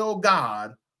can tell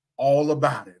God all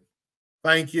about it.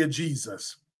 Thank you,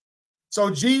 Jesus. So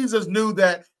Jesus knew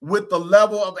that with the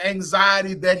level of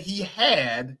anxiety that he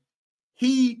had,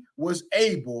 he was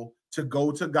able to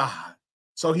go to God.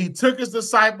 So he took his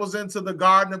disciples into the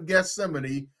Garden of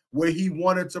Gethsemane where he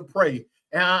wanted to pray.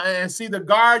 And see, the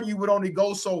garden, you would only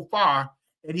go so far.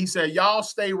 And he said, y'all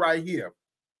stay right here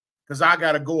because I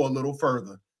got to go a little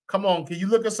further. Come on, can you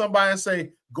look at somebody and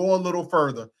say, go a little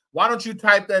further? Why don't you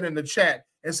type that in the chat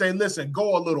and say, listen,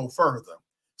 go a little further.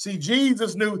 See,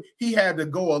 Jesus knew he had to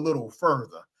go a little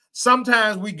further.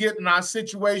 Sometimes we get in our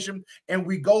situation and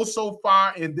we go so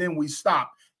far and then we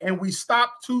stop. And we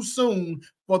stop too soon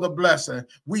for the blessing.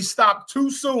 We stop too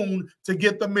soon to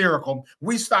get the miracle.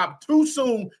 We stop too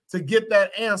soon to get that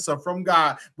answer from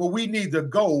God. But we need to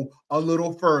go a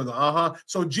little further.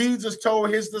 So Jesus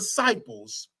told his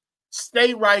disciples,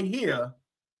 stay right here.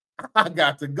 I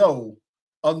got to go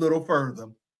a little further.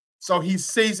 So he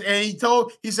says, and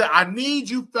he said, I need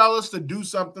you fellas to do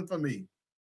something for me.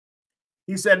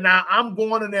 He said, now I'm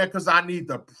going in there because I need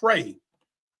to pray.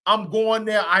 I'm going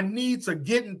there. I need to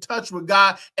get in touch with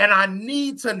God, and I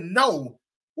need to know.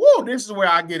 Whoa, this is where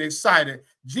I get excited.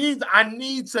 Jesus, I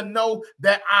need to know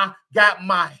that I got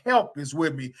my help is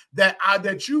with me,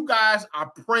 that you guys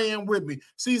are praying with me.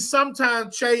 See,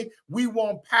 sometimes, Che, we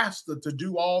want pastor to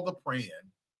do all the praying.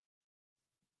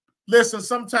 Listen,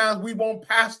 sometimes we want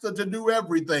pastor to do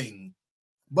everything.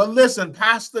 But listen,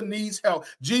 pastor needs help.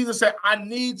 Jesus said, I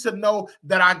need to know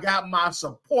that I got my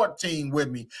support team with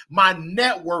me. My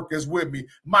network is with me.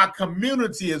 My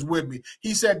community is with me.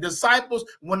 He said, disciples,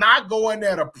 when I go in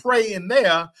there to pray in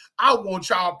there, I want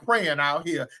y'all praying out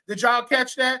here. Did y'all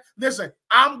catch that? Listen,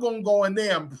 I'm going to go in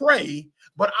there and pray,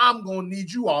 but I'm going to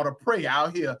need you all to pray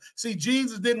out here. See,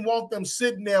 Jesus didn't want them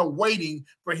sitting there waiting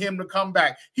for him to come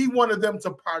back. He wanted them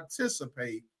to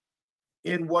participate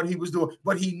in what he was doing,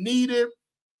 but he needed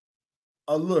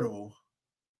a little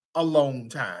alone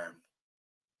time.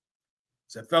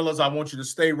 Said, fellas, I want you to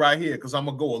stay right here because I'm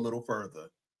going to go a little further.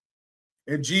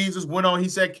 And Jesus went on, he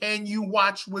said, can you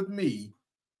watch with me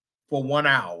for 1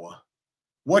 hour?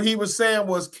 What he was saying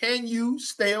was, can you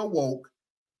stay awoke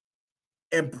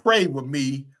and pray with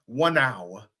me 1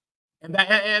 hour? And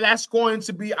that's going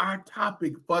to be our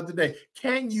topic for today.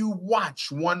 Can you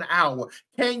watch 1 hour?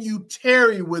 Can you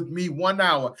tarry with me 1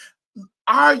 hour?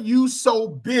 Are you so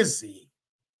busy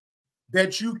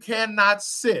that you cannot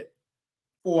sit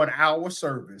for an hour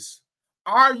service?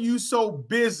 Are you so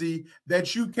busy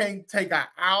that you can't take an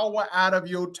hour out of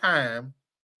your time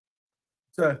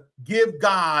to give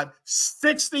God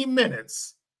 60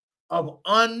 minutes of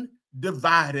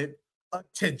undivided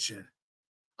attention?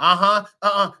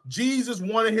 Jesus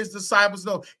wanted his disciples to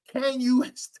know, can you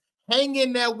hang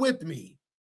in there with me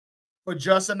for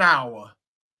just an hour?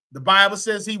 The Bible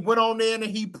says he went on in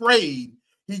and he prayed.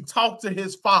 He talked to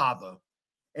his father,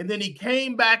 and then he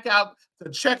came back out to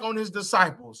check on his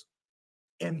disciples,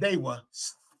 and they were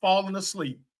falling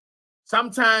asleep.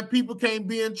 Sometimes people can't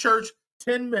be in church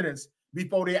 10 minutes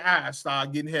before their eyes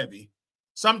start getting heavy.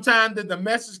 Sometimes the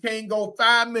message can't go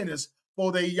 5 minutes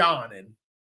before they yawning.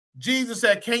 Jesus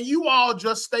said, can you all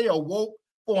just stay awoke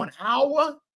for an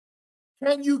hour?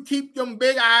 Can you keep them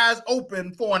big eyes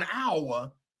open for an hour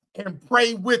and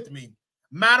pray with me?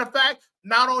 Matter of fact,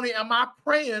 not only am I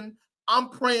praying, I'm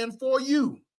praying for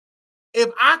you. If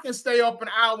I can stay up an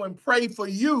hour and pray for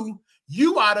you,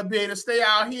 you ought to be able to stay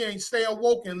out here and stay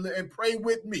awoke and pray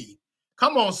with me.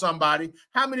 Come on, somebody.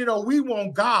 How many know we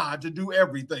want God to do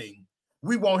everything?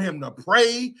 We want him to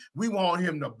pray. We want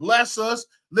him to bless us.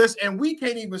 Listen, and we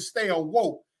can't even stay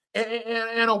awoke.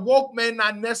 And awoke may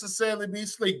not necessarily be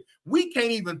sleep. We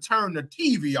can't even turn the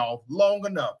TV off long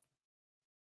enough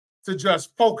to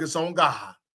just focus on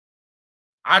God.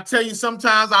 I tell you,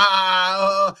 sometimes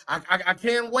I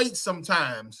can't wait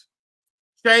sometimes.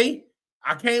 Okay?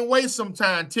 I can't wait some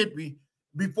time, Tippy,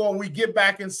 before we get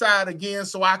back inside again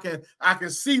so I can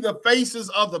see the faces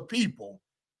of the people.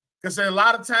 Because a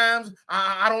lot of times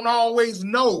I don't always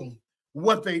know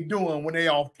what they're doing when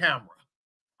they're off camera.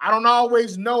 I don't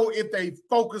always know if they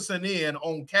focusing in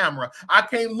on camera. I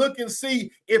can't look and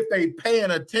see if they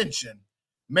paying attention.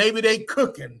 Maybe they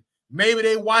cooking. Maybe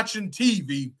they watching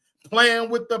TV, playing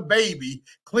with the baby,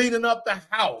 cleaning up the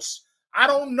house. I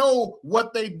don't know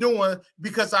what they doing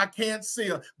because I can't see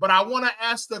them. But I want to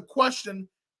ask the question,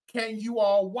 can you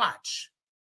all watch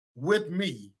with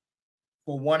me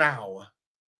for 1 hour?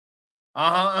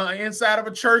 Inside of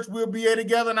a church, we'll be here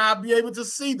together and I'll be able to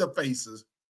see the faces.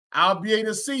 I'll be able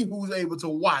to see who's able to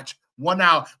watch 1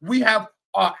 hour. We have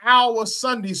an hour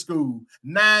Sunday school,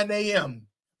 9 a.m.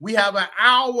 We have an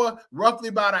hour, roughly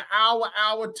about an hour,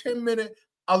 10-minute,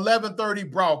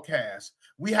 11:30 broadcast.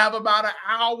 We have about an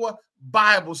hour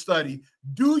Bible study.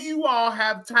 Do you all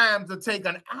have time to take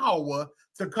an hour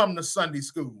to come to Sunday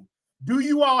school? Do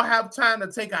you all have time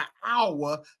to take an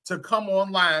hour to come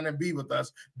online and be with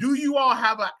us? Do you all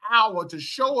have an hour to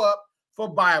show up for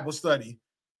Bible study?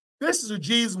 This is what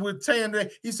Jesus was saying.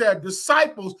 He said,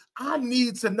 disciples, I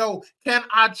need to know, can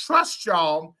I trust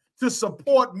y'all to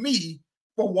support me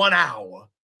for 1 hour?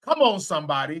 Come on,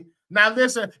 somebody. Now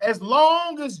listen, as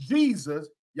long as Jesus,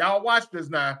 y'all watch this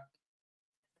now,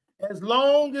 as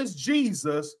long as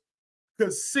Jesus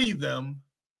could see them,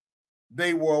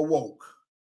 they were awoke.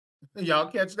 Y'all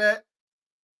catch that?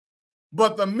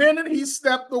 But the minute he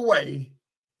stepped away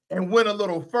and went a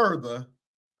little further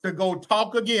to go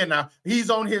talk again, now he's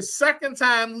on his second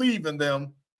time leaving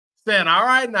them, saying, all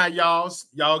right, now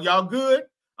y'all good?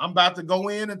 I'm about to go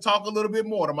in and talk a little bit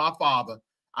more to my Father.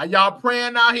 Are y'all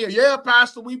praying out here? Yeah,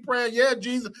 Pastor, we praying. Yeah,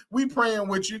 Jesus, we praying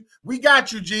with you. We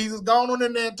got you, Jesus. Go on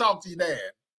in there and talk to your dad.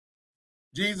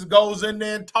 Jesus goes in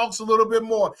there and talks a little bit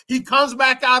more. He comes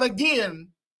back out again.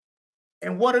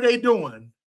 And what are they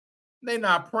doing? They're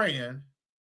not praying.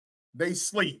 They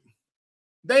sleep.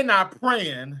 They're not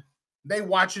praying. They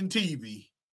watching TV.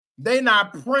 They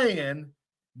not praying.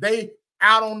 They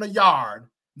out on the yard.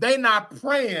 They not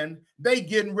praying. They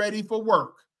getting ready for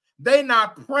work. They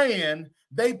not praying.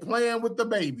 They playing with the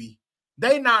baby.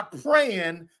 They not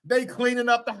praying. They cleaning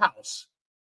up the house.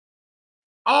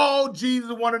 All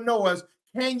Jesus want to know is,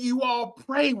 can you all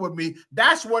pray with me?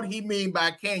 That's what he mean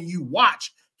by can you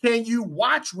watch? Can you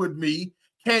watch with me?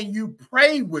 Can you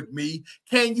pray with me?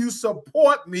 Can you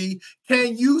support me?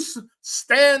 Can you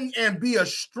stand and be a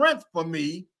strength for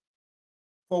me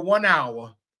for 1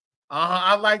 hour?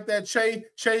 I like that. Che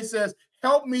says,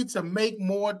 help me to make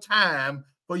more time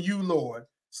for you, Lord.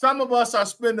 Some of us are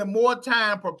spending more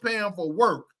time preparing for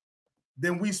work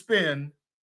than we spend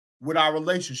with our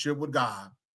relationship with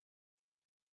God.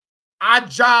 Our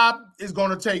job is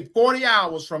going to take 40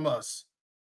 hours from us.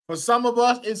 For some of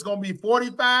us, it's going to be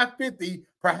 45, 50,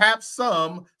 perhaps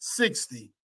some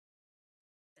 60.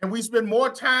 And we spend more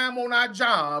time on our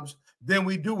jobs than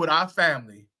we do with our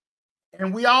family.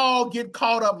 And we all get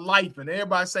caught up lifing.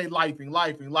 Everybody say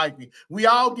lifing. We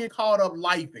all get caught up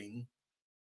lifing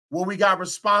where we got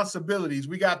responsibilities.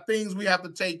 We got things we have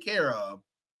to take care of.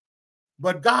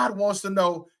 But God wants to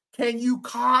know, can you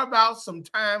carve out some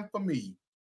time for me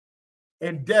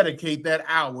and dedicate that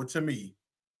hour to me?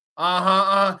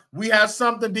 We have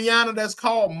something, Deanna, that's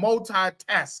called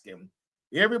multitasking.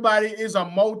 Everybody is a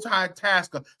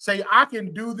multitasker. Say, I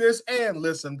can do this and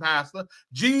listen, Pastor.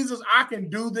 Jesus, I can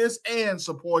do this and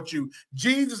support you.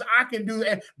 Jesus, I can do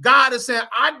that. God is saying,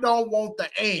 I don't want the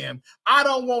and. I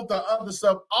don't want the other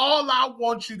stuff. All I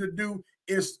want you to do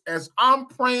is, as I'm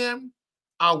praying,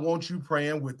 I want you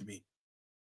praying with me.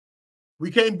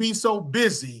 We can't be so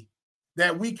busy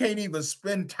that we can't even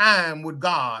spend time with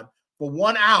God for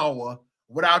 1 hour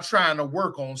without trying to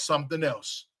work on something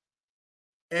else.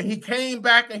 And he came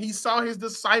back and he saw his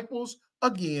disciples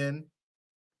again,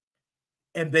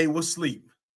 and they were asleep.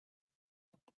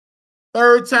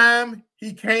 Third time,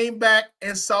 he came back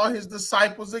and saw his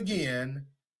disciples again,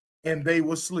 and they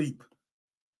were asleep.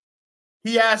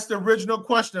 He asked the original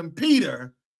question,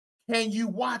 Peter, can you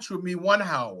watch with me 1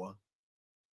 hour?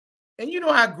 And you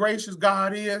know how gracious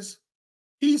God is?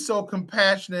 He's so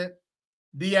compassionate,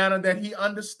 Deanna, that he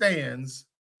understands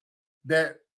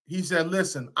that he said,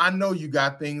 listen, I know you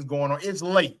got things going on. It's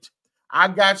late. I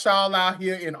got y'all out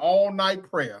here in all-night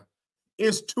prayer.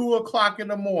 It's 2 o'clock in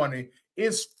the morning.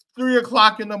 It's 3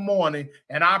 o'clock in the morning,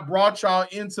 and I brought y'all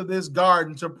into this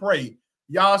garden to pray.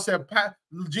 Y'all said,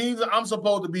 Jesus, I'm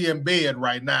supposed to be in bed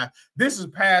right now. This is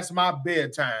past my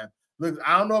bedtime. Look,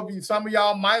 I don't know if some of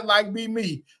y'all might like be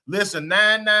me. Listen,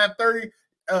 9:30,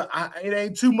 it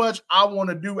ain't too much I want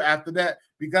to do after that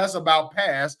because about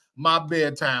past my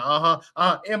bedtime.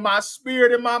 In my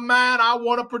spirit, in my mind, I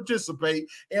want to participate.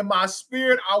 In my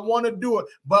spirit, I want to do it,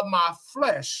 but my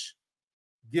flesh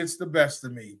gets the best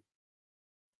of me.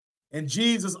 And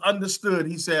Jesus understood.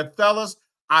 He said, fellas,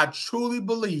 I truly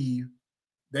believe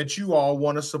that you all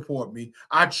want to support me.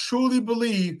 I truly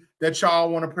believe that y'all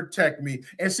want to protect me.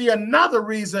 And see, another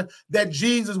reason that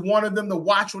Jesus wanted them to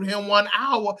watch with him 1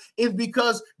 hour is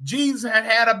because Jesus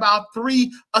had about 3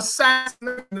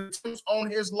 assassinations on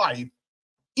his life,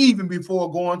 even before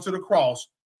going to the cross.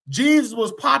 Jesus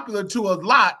was popular to a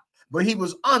lot, but he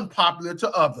was unpopular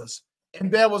to others. And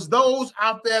there was those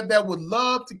out there that would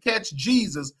love to catch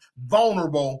Jesus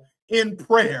vulnerable in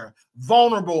prayer,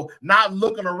 vulnerable, not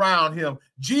looking around him.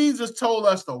 Jesus told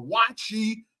us to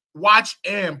watch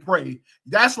and pray.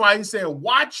 That's why he said,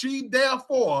 watch ye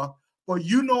therefore, for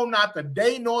you know not the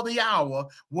day nor the hour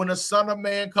when the Son of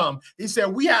Man come. He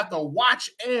said, we have to watch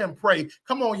and pray.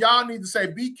 Come on, y'all need to say,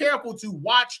 be careful to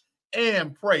watch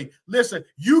and pray. Listen,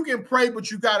 you can pray,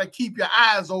 but you got to keep your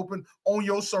eyes open on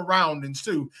your surroundings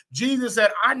too. Jesus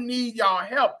said, I need y'all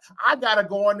help. I got to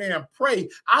go in there and pray.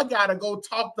 I got to go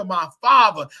talk to my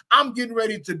Father. I'm getting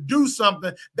ready to do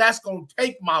something that's going to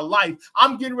take my life.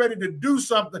 I'm getting ready to do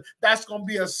something that's going to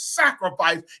be a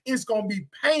sacrifice. It's going to be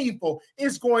painful.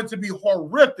 It's going to be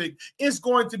horrific. It's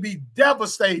going to be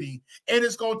devastating. And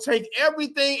it's going to take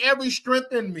everything, every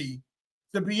strength in me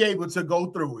to be able to go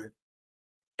through it.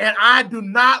 And I do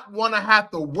not want to have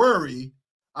to worry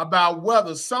about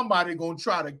whether somebody going to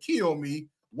try to kill me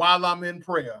while I'm in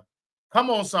prayer. Come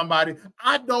on, somebody.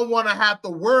 I don't want to have to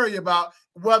worry about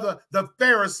whether the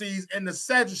Pharisees and the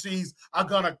Sadducees are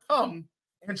going to come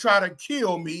and try to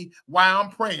kill me while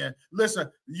I'm praying. Listen,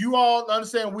 you all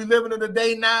understand we living in a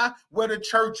day now where the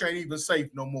church ain't even safe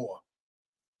no more.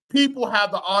 People have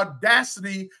the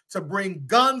audacity to bring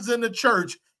guns in the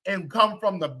church and come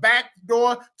from the back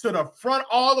door to the front,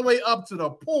 all the way up to the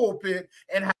pulpit,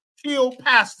 and have killed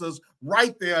pastors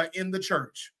right there in the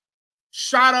church.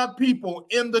 Shot up people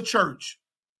in the church.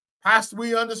 Pastor,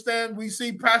 we understand, we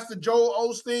see Pastor Joel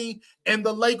Osteen in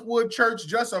the Lakewood Church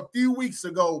just a few weeks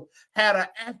ago had an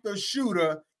active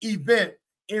shooter event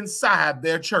inside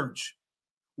their church.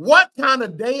 What kind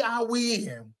of day are we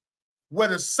in where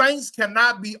the saints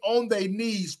cannot be on their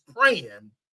knees praying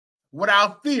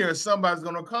without fear somebody's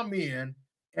going to come in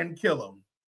and kill them?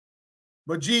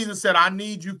 But Jesus said, I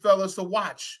need you fellas to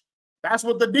watch. That's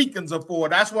what the deacons are for.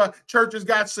 That's why churches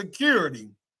got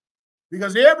security.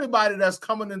 Because everybody that's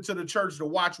coming into the church to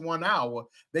watch 1 hour,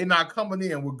 they're not coming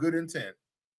in with good intent.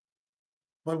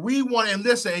 But we want to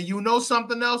listen. And you know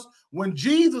something else? When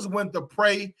Jesus went to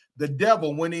pray, the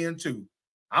devil went in too.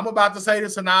 I'm about to say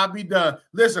this and I'll be done.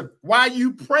 Listen, while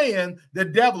you praying, the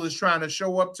devil is trying to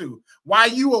show up too. While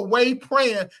you away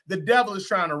praying, the devil is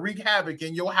trying to wreak havoc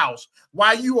in your house.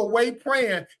 While you away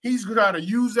praying, he's trying to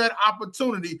use that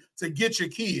opportunity to get your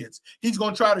kids. He's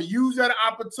going to try to use that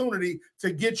opportunity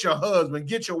to get your husband,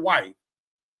 get your wife.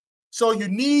 So you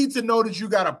need to know that you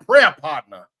got a prayer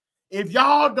partner. If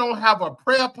y'all don't have a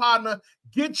prayer partner,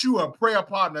 get you a prayer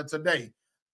partner today.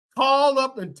 Call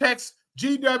up and text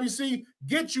GWC,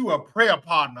 get you a prayer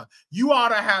partner. You ought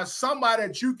to have somebody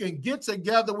that you can get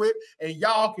together with and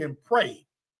y'all can pray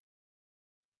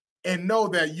and know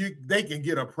that they can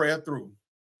get a prayer through.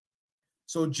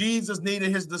 So Jesus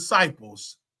needed his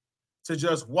disciples to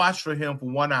just watch for him for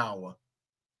 1 hour.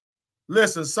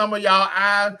 Listen, some of y'all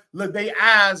eyes, look, their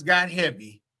eyes got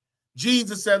heavy.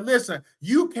 Jesus said, listen,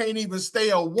 you can't even stay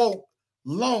awoke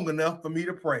long enough for me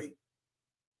to pray.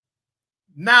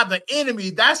 Now the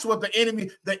enemy, that's what the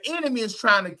enemy is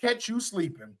trying to catch you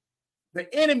sleeping. The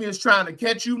enemy is trying to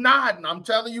catch you nodding. I'm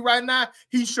telling you right now,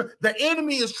 the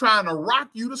enemy is trying to rock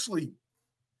you to sleep.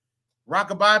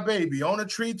 Rockabye baby on a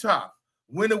treetop.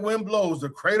 When the wind blows, the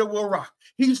cradle will rock.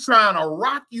 He's trying to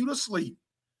rock you to sleep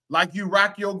like you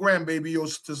rock your grandbaby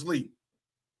to sleep.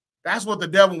 That's what the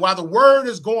devil, while the word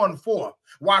is going forth,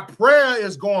 while prayer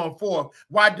is going forth,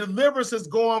 while deliverance is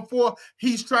going forth,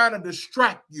 he's trying to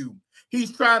distract you.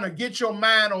 He's trying to get your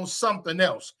mind on something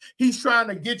else. He's trying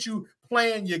to get you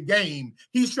playing your game.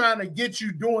 He's trying to get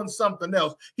you doing something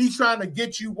else. He's trying to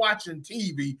get you watching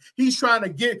TV. He's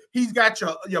got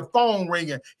your phone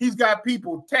ringing. He's got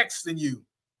people texting you.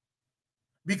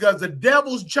 Because the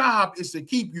devil's job is to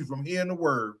keep you from hearing the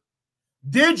word.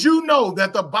 Did you know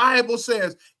that the Bible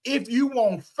says if you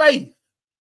want faith,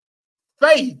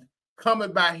 faith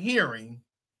cometh by hearing,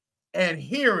 and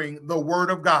hearing the word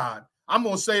of God. I'm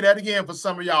going to say that again for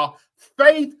some of y'all.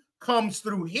 Faith comes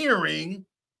through hearing,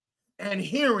 and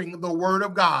hearing the word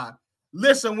of God.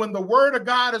 Listen, when the word of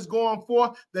God is going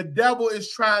forth, the devil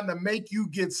is trying to make you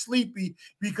get sleepy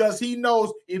because he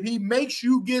knows if he makes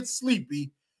you get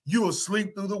sleepy, you will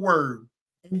sleep through the word.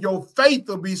 And your faith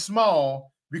will be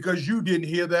small because you didn't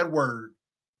hear that word.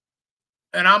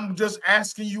 And I'm just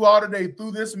asking you all today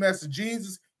through this message,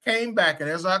 Jesus came back, and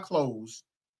as I close,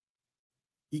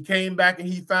 he came back and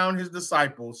he found his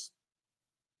disciples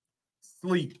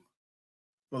asleep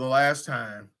for the last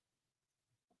time.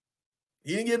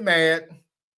 He didn't get mad.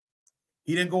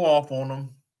 He didn't go off on them.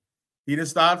 He didn't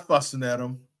start fussing at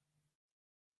them.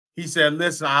 He said,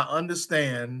 listen, I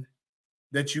understand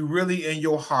that you really in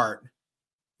your heart,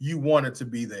 you wanted to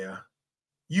be there.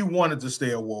 You wanted to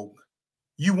stay awoke.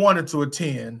 You wanted to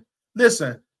attend.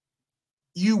 Listen,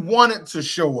 you wanted to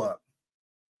show up,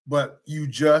 but you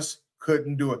just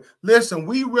couldn't do it. Listen,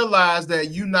 we realize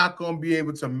that you're not going to be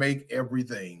able to make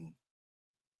everything,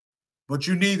 but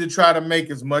you need to try to make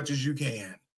as much as you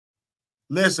can.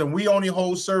 Listen, we only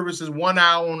hold services 1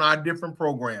 hour on our different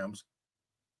programs.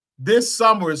 This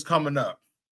summer is coming up.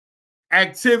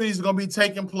 Activities are going to be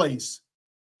taking place.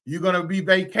 You're going to be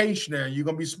vacationing. You're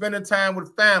going to be spending time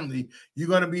with family. You're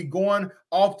going to be going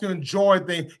off to enjoy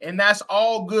things. And that's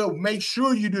all good. Make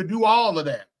sure you do all of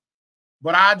that.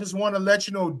 But I just want to let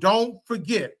you know, don't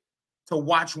forget to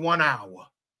watch 1 hour.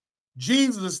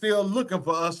 Jesus is still looking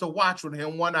for us to watch with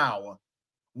him 1 hour.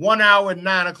 1 hour at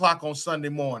 9 o'clock on Sunday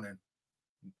morning.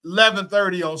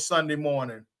 11:30 on Sunday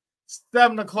morning.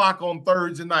 7 o'clock on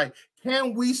Thursday night.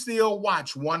 Can we still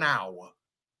watch 1 hour?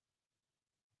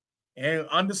 And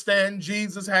understand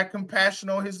Jesus had compassion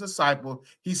on his disciples.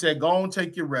 He said, go and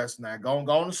take your rest now. Go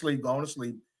on to sleep. Go on to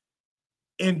sleep.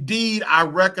 Indeed, I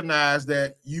recognize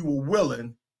that you were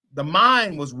willing. The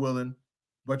mind was willing,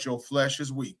 but your flesh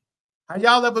is weak. Have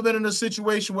y'all ever been in a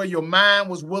situation where your mind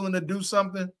was willing to do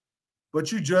something,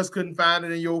 but you just couldn't find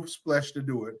it in your flesh to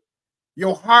do it?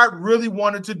 Your heart really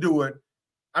wanted to do it.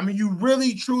 I mean, you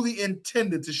really, truly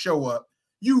intended to show up.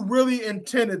 You really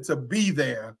intended to be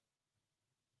there.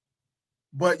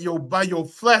 But your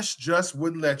flesh just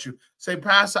wouldn't let you. Say,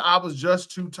 Pastor, I was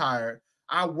just too tired.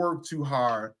 I worked too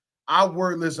hard.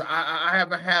 Listen, I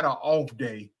haven't had an off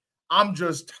day. I'm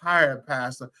just tired,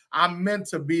 Pastor. I meant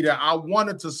to be there. I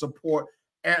wanted to support,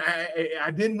 and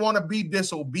I didn't want to be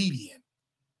disobedient,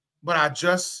 but I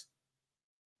just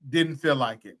didn't feel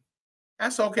like it.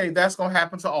 That's okay. That's going to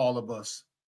happen to all of us.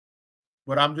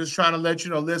 But I'm just trying to let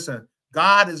you know, listen,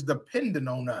 God is dependent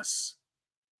on us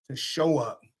to show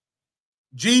up.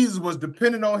 Jesus was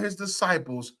dependent on his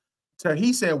disciples till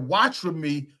he said, watch with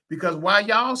me, because while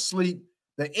y'all sleep,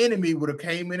 the enemy would have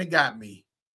came in and got me.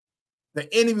 The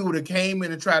enemy would have came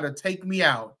in and tried to take me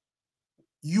out.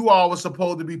 You all were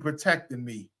supposed to be protecting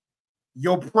me.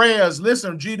 Your prayers,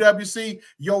 listen, GWC,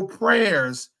 your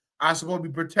prayers are supposed to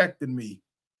be protecting me.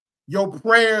 Your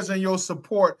prayers and your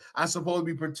support are supposed to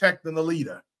be protecting the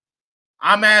leader.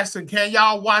 I'm asking, can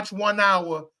y'all watch 1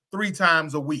 hour 3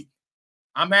 times a week?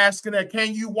 I'm asking that,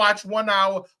 can you watch 1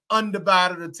 hour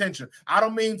undivided attention? I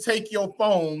don't mean take your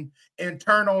phone and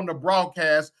turn on the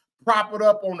broadcast, prop it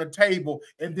up on the table,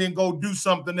 and then go do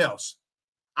something else.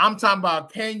 I'm talking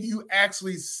about, can you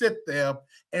actually sit there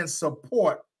and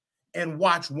support and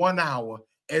watch 1 hour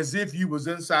as if you was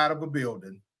inside of a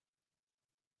building?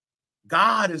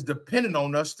 God is dependent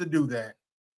on us to do that.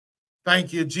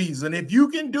 Thank you, Jesus. And if you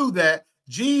can do that,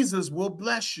 Jesus will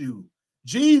bless you.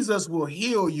 Jesus will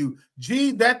heal you.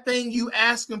 That thing you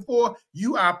asking for,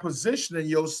 you are positioning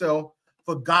yourself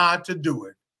for God to do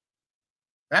it.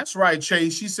 That's right,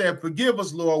 Chase. She said, forgive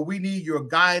us, Lord. We need your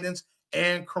guidance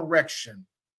and correction.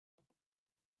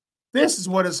 This is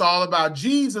what it's all about.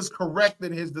 Jesus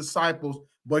corrected his disciples,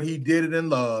 but he did it in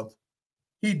love.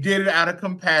 He did it out of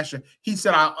compassion. He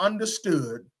said, I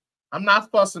understood. I'm not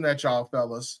fussing at y'all,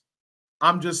 fellas.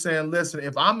 I'm just saying, listen,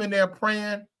 if I'm in there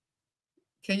praying,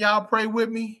 can y'all pray with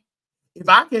me? If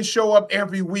I can show up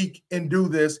every week and do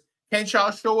this, can't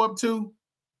y'all show up too?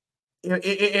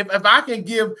 If I can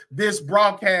give this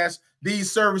broadcast,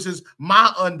 these services,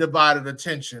 my undivided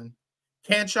attention,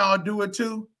 can't y'all do it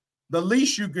too? The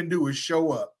least you can do is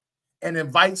show up and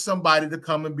invite somebody to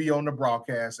come and be on the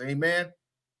broadcast. Amen.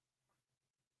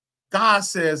 God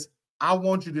says, I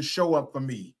want you to show up for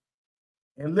me.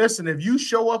 And listen, if you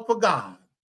show up for God,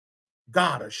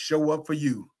 God will show up for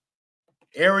you.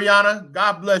 Ariana,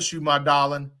 God bless you, my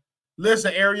darling.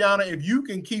 Listen, Ariana, if you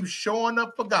can keep showing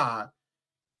up for God,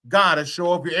 God will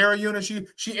show up for Ariana.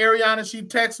 Ariana, she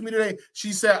texted me today.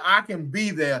 She said, I can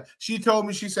be there. She told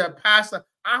me, she said, Pastor,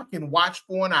 I can watch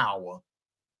for an hour.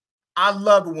 I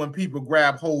love it when people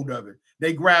grab hold of it.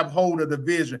 They grab hold of the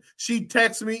vision. She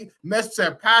texted me, message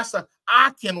said, Pastor,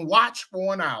 I can watch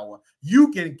for an hour.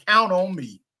 You can count on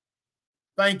me.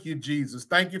 Thank you, Jesus.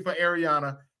 Thank you for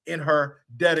Ariana in her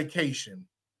dedication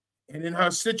and in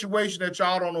her situation that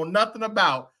y'all don't know nothing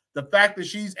about. The fact that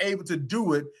she's able to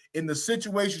do it in the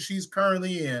situation she's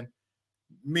currently in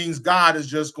means God is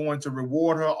just going to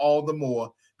reward her all the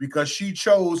more because she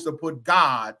chose to put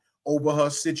God over her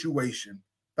situation.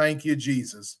 Thank you,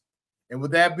 Jesus. And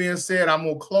with that being said, I'm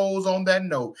going to close on that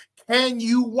note. Can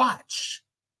you watch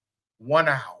 1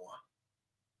 hour?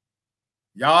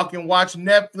 Y'all can watch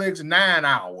Netflix 9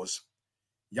 hours.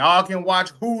 Y'all can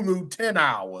watch Hulu 10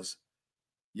 hours.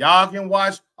 Y'all can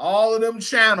watch all of them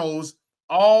channels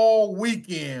all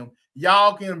weekend.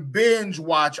 Y'all can binge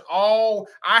watch all.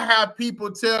 I have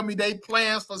people tell me they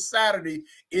plans for Saturday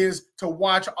is to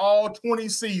watch all 20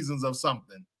 seasons of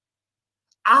something.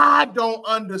 I don't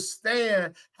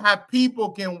understand how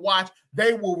people can watch.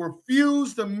 They will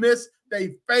refuse to miss their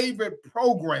favorite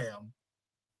program,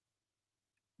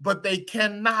 but they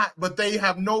cannot, but they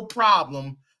have no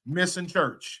problem missing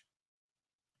church.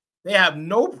 They have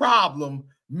no problem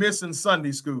missing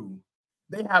Sunday school.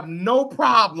 They have no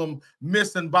problem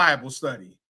missing Bible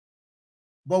study.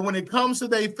 But when it comes to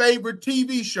their favorite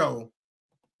TV show,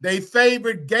 their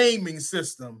favorite gaming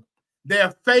system,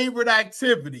 their favorite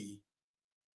activity,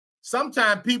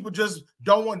 sometimes people just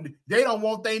don't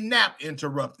want their nap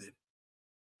interrupted.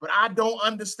 But I don't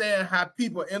understand how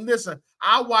people, and listen,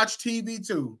 I watch TV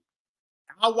too.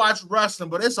 I watch wrestling,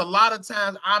 but it's a lot of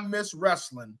times I miss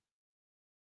wrestling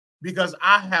because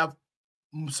I have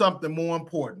something more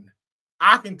important.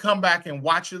 I can come back and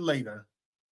watch it later.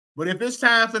 But if it's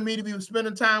time for me to be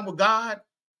spending time with God,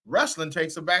 wrestling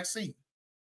takes a back seat.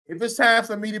 If it's time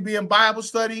for me to be in Bible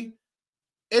study,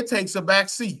 it takes a back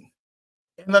seat.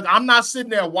 And look, I'm not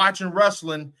sitting there watching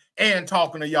wrestling and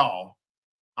talking to y'all.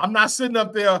 I'm not sitting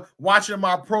up there watching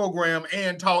my program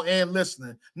and talk and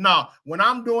listening. No, when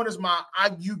I'm doing this,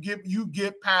 you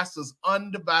get pastors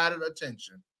undivided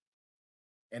attention.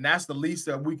 And that's the least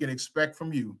that we can expect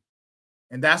from you.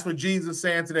 And that's what Jesus is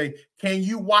saying today. Can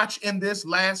you watch in this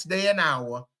last day and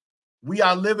hour? We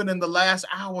are living in the last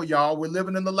hour, y'all. We're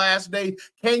living in the last day.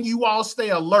 Can you all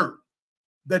stay alert?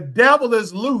 The devil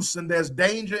is loose and there's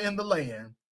danger in the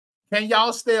land. Can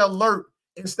y'all stay alert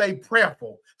and stay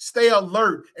prayerful? Stay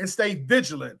alert and stay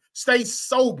vigilant. Stay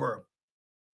sober.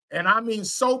 And I mean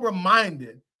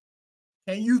sober-minded.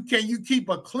 Can you keep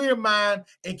a clear mind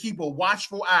and keep a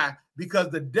watchful eye? Because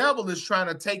the devil is trying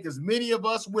to take as many of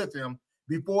us with him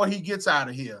before he gets out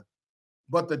of here.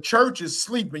 But the church is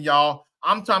sleeping, y'all.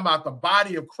 I'm talking about the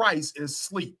body of Christ is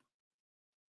asleep.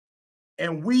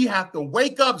 And we have to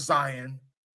wake up, Zion.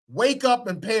 Wake up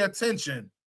and pay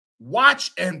attention.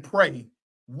 Watch and pray.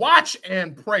 Watch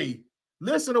and pray.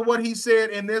 Listen to what he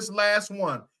said in this last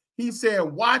one. He said,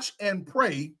 watch and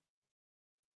pray.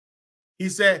 He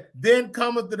said, then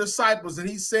cometh the disciples, and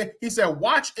he said,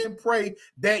 watch and pray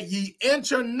that ye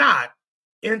enter not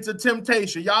into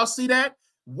temptation. Y'all see that?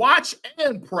 Watch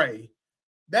and pray.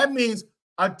 That means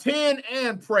attend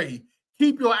and pray.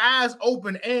 Keep your eyes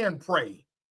open and pray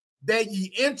that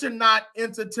ye enter not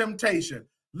into temptation.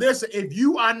 Listen, if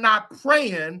you are not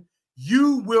praying,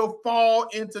 you will fall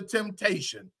into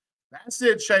temptation. That's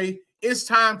it, Shay. It's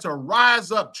time to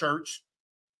rise up, church.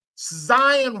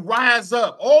 Zion, rise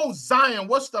up. Oh, Zion,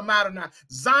 what's the matter now?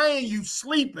 Zion, you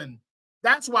sleeping.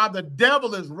 That's why the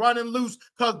devil is running loose,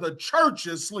 because the church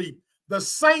is asleep. The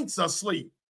saints are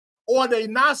asleep. Or they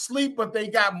not sleep, but they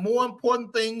got more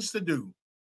important things to do.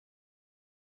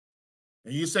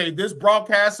 And you say, this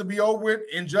broadcast will be over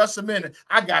in just a minute.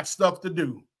 I got stuff to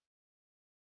do.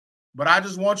 But I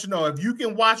just want you to know, if you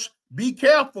can watch, be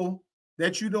careful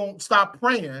that you don't stop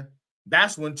praying.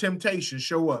 That's when temptations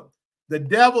show up. The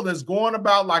devil is going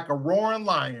about like a roaring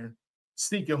lion,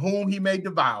 seeking whom he may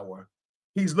devour.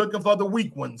 He's looking for the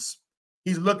weak ones.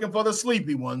 He's looking for the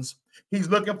sleepy ones. He's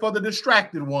looking for the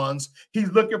distracted ones.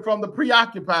 He's looking for the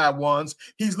preoccupied ones.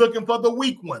 He's looking for the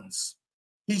weak ones.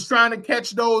 He's trying to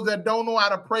catch those that don't know how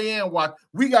to pray and watch.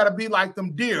 We got to be like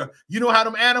them deer. You know how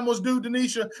them animals do,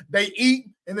 Denisha? They eat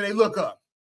and then they look up.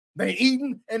 They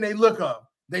eating and they look up.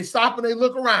 They stop and they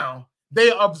look around.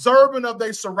 They're observant of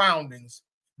their surroundings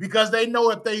because they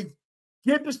know if they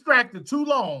get distracted too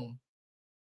long,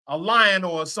 a lion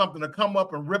or something to come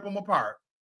up and rip them apart.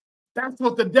 That's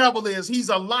what the devil is. He's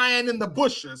a lion in the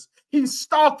bushes. He's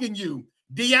stalking you.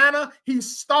 Deanna,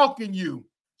 he's stalking you.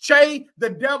 Che,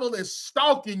 the devil is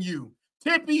stalking you.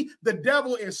 Tippy, the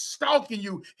devil is stalking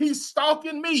you. He's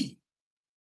stalking me.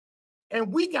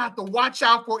 And we got to watch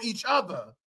out for each other.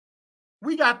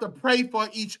 We got to pray for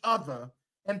each other.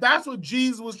 And that's what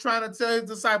Jesus was trying to tell his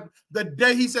disciples. The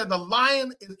day he said the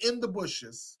lion is in the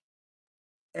bushes.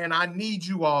 And I need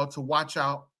you all to watch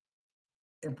out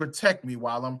and protect me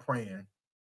while I'm praying,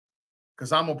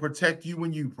 because I'm going to protect you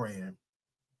when you praying.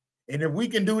 And if we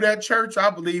can do that, church, I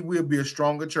believe we'll be a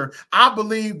stronger church. I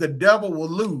believe the devil will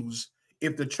lose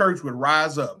if the church would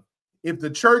rise up. If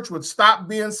the church would stop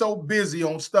being so busy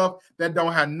on stuff that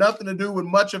don't have nothing to do with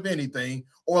much of anything,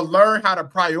 or learn how to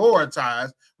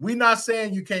prioritize. We're not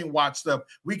saying you can't watch stuff.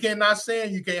 We cannot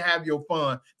saying you can't have your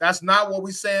fun. That's not what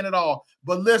we're saying at all.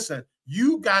 But listen,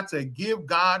 you got to give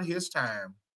God his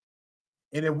time.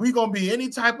 And if we're going to be any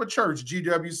type of church,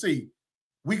 GWC,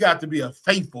 we got to be a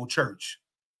faithful church.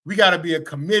 We got to be a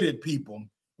committed people.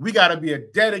 We got to be a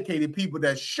dedicated people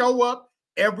that show up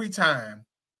every time.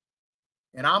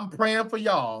 And I'm praying for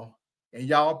y'all, and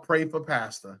y'all pray for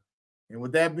Pastor. And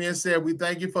with that being said, we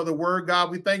thank you for the word,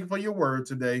 God. We thank you for your word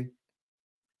today.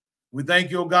 We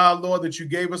thank you, oh God, Lord, that you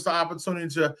gave us the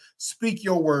opportunity to speak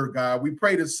your word, God. We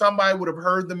pray that somebody would have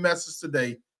heard the message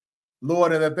today,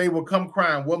 Lord, and that they will come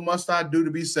crying, what must I do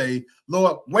to be saved?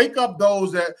 Lord, wake up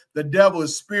those that the devil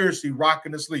is spiritually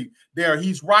rocking to sleep.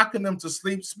 He's rocking them to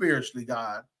sleep spiritually,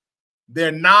 God.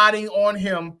 They're nodding on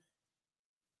him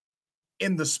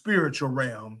in the spiritual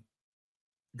realm.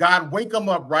 God, wake them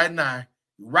up right now.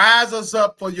 Rise us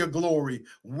up for your glory.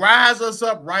 Rise us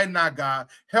up right now, God.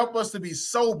 Help us to be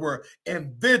sober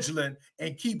and vigilant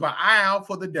and keep an eye out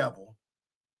for the devil.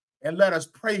 And let us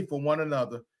pray for one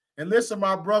another. And listen,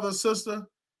 my brother, sister,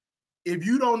 if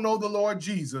you don't know the Lord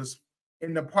Jesus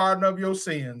in the pardon of your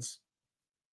sins,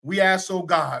 we ask, oh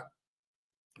God,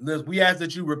 we ask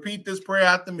that you repeat this prayer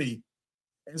after me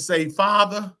and say,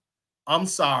 Father, I'm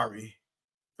sorry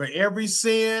for every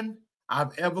sin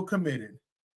I've ever committed.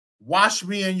 Wash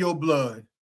me in your blood.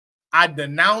 I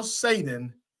denounce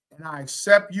Satan and I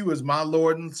accept you as my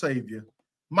Lord and Savior.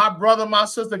 My brother, my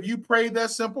sister, if you prayed that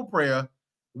simple prayer,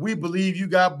 we believe you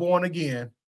got born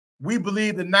again. We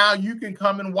believe that now you can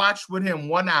come and watch with him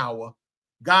 1 hour.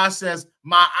 God says,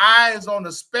 my eye is on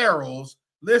the sparrows.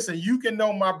 Listen, you can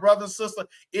know, my brother, sister,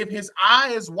 if his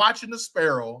eye is watching the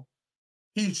sparrow,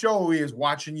 he surely is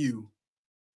watching you.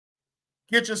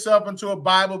 Get yourself into a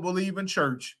Bible-believing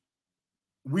church.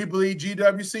 We believe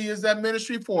GWC is that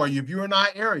ministry for you. If you're in our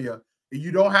area,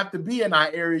 you don't have to be in our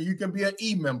area. You can be an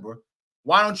e-member.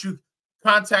 Why don't you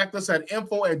contact us at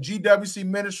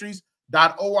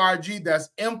info@gwcministries.org. That's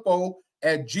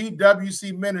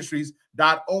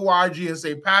info@gwcministries.org and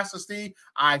say, Pastor Steve,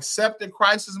 I accepted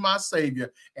Christ as my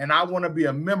Savior, and I want to be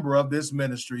a member of this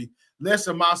ministry.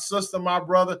 Listen, my sister, my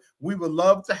brother, we would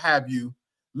love to have you.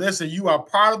 Listen, you are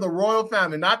part of the royal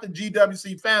family, not the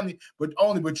GWC family, but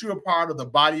you are part of the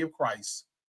body of Christ.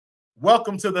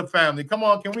 Welcome to the family. Come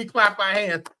on, can we clap our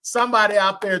hands? Somebody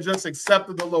out there just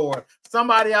accepted the Lord.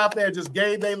 Somebody out there just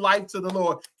gave their life to the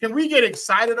Lord. Can we get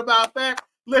excited about that?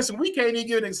 Listen, we can't even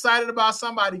get excited about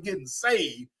somebody getting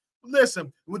saved.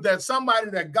 Listen, with that somebody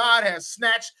that God has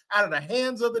snatched out of the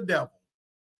hands of the devil.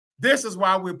 This is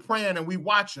why we're praying and we're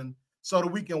watching, so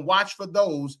that we can watch for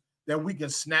those that we can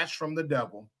snatch from the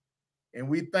devil. And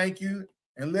we thank you.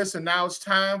 And listen, now it's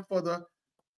time for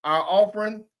our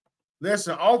offering.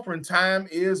 Listen, offering time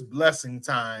is blessing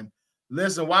time.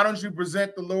 Listen, why don't you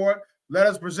present the Lord? Let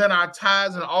us present our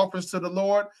tithes and offerings to the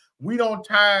Lord. We don't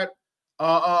tithe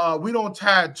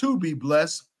to be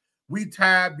blessed. We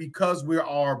tithe because we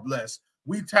are blessed.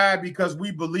 We tithe because we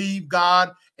believe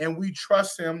God and we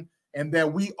trust him, and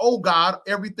that we owe God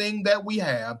everything that we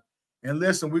have. And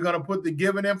listen, we're going to put the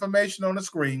giving information on the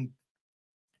screen.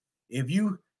 If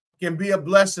you can be a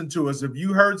blessing to us, if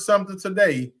you heard something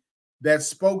today that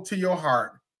spoke to your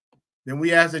heart, then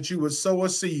we ask that you would sow a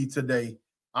seed today.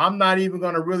 I'm not even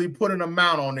going to really put an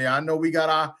amount on there. I know we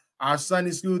got our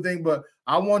Sunday school thing, but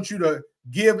I want you to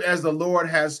give as the Lord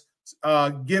has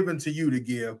given to you to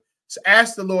give. So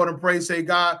ask the Lord and pray, say,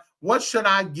 God, what should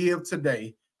I give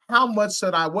today? What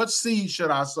seed should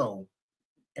I sow?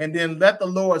 And then let the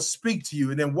Lord speak to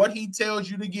you. And then what he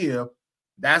tells you to give,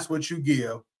 that's what you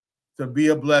give to be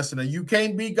a blessing. And you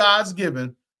can't be God's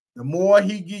given. The more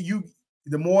you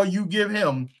give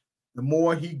him, the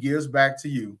more he gives back to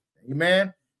you.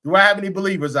 Amen. Do I have any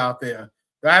believers out there?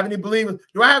 Do I have any believers?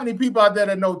 Do I have any people out there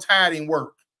that know tithing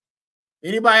work?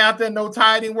 Anybody out there know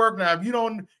tithing work? Now, if you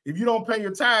don't pay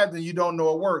your tithe, then you don't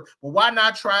know it work. But why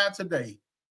not try it today?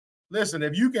 Listen,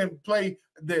 if you can play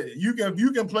you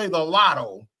can play the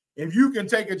lotto, if you can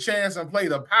take a chance and play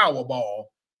the Powerball,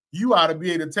 you ought to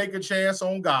be able to take a chance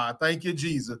on God. Thank you,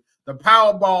 Jesus. The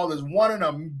Powerball is 1 in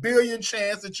a billion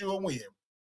chance that you'll win,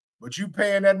 but you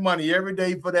paying that money every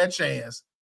day for that chance.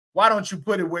 Why don't you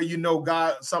put it where you know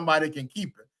God, somebody can keep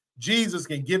it? Jesus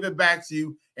can give it back to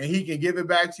you, and he can give it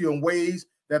back to you in ways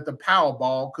that the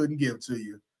Powerball couldn't give to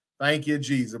you. Thank you,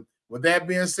 Jesus. With that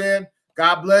being said,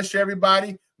 God bless you,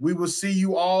 everybody. We will see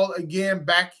you all again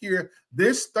back here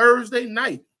this Thursday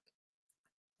night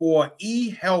for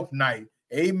eHealth Night.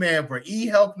 Amen. For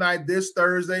eHealth Night this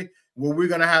Thursday, where we're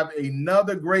going to have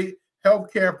another great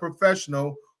healthcare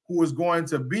professional who is going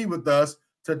to be with us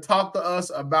to talk to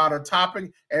us about a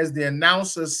topic, as the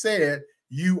announcer said,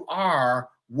 you are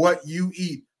what you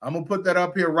eat. I'm going to put that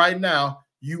up here right now.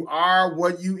 You are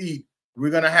what you eat. We're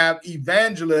going to have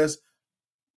evangelist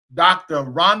Dr.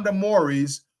 Rhonda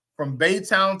Morris from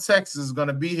Baytown, Texas, is going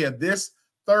to be here this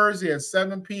Thursday at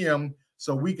 7 p.m.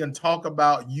 so we can talk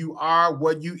about you are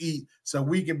what you eat, so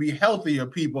we can be healthier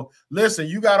people. Listen,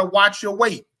 you got to watch your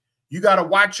weight. You got to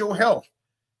watch your health.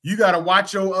 You got to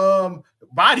watch your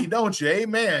body, don't you?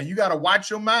 Amen. You got to watch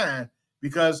your mind,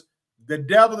 because the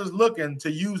devil is looking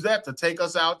to use that to take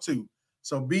us out too.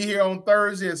 So be here on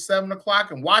Thursday at 7 o'clock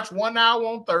and watch 1 hour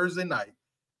on Thursday night,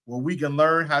 where we can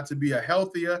learn how to be a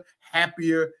healthier,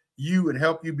 happier you and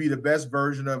help you be the best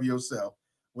version of yourself.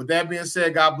 With that being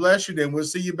said, God bless you. Then we'll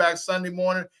see you back Sunday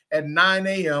morning at 9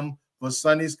 a.m. for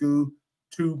Sunday School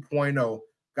 2.0.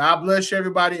 God bless you,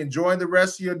 everybody. Enjoy the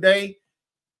rest of your day.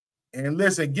 And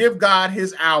listen, give God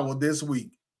his hour this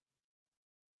week.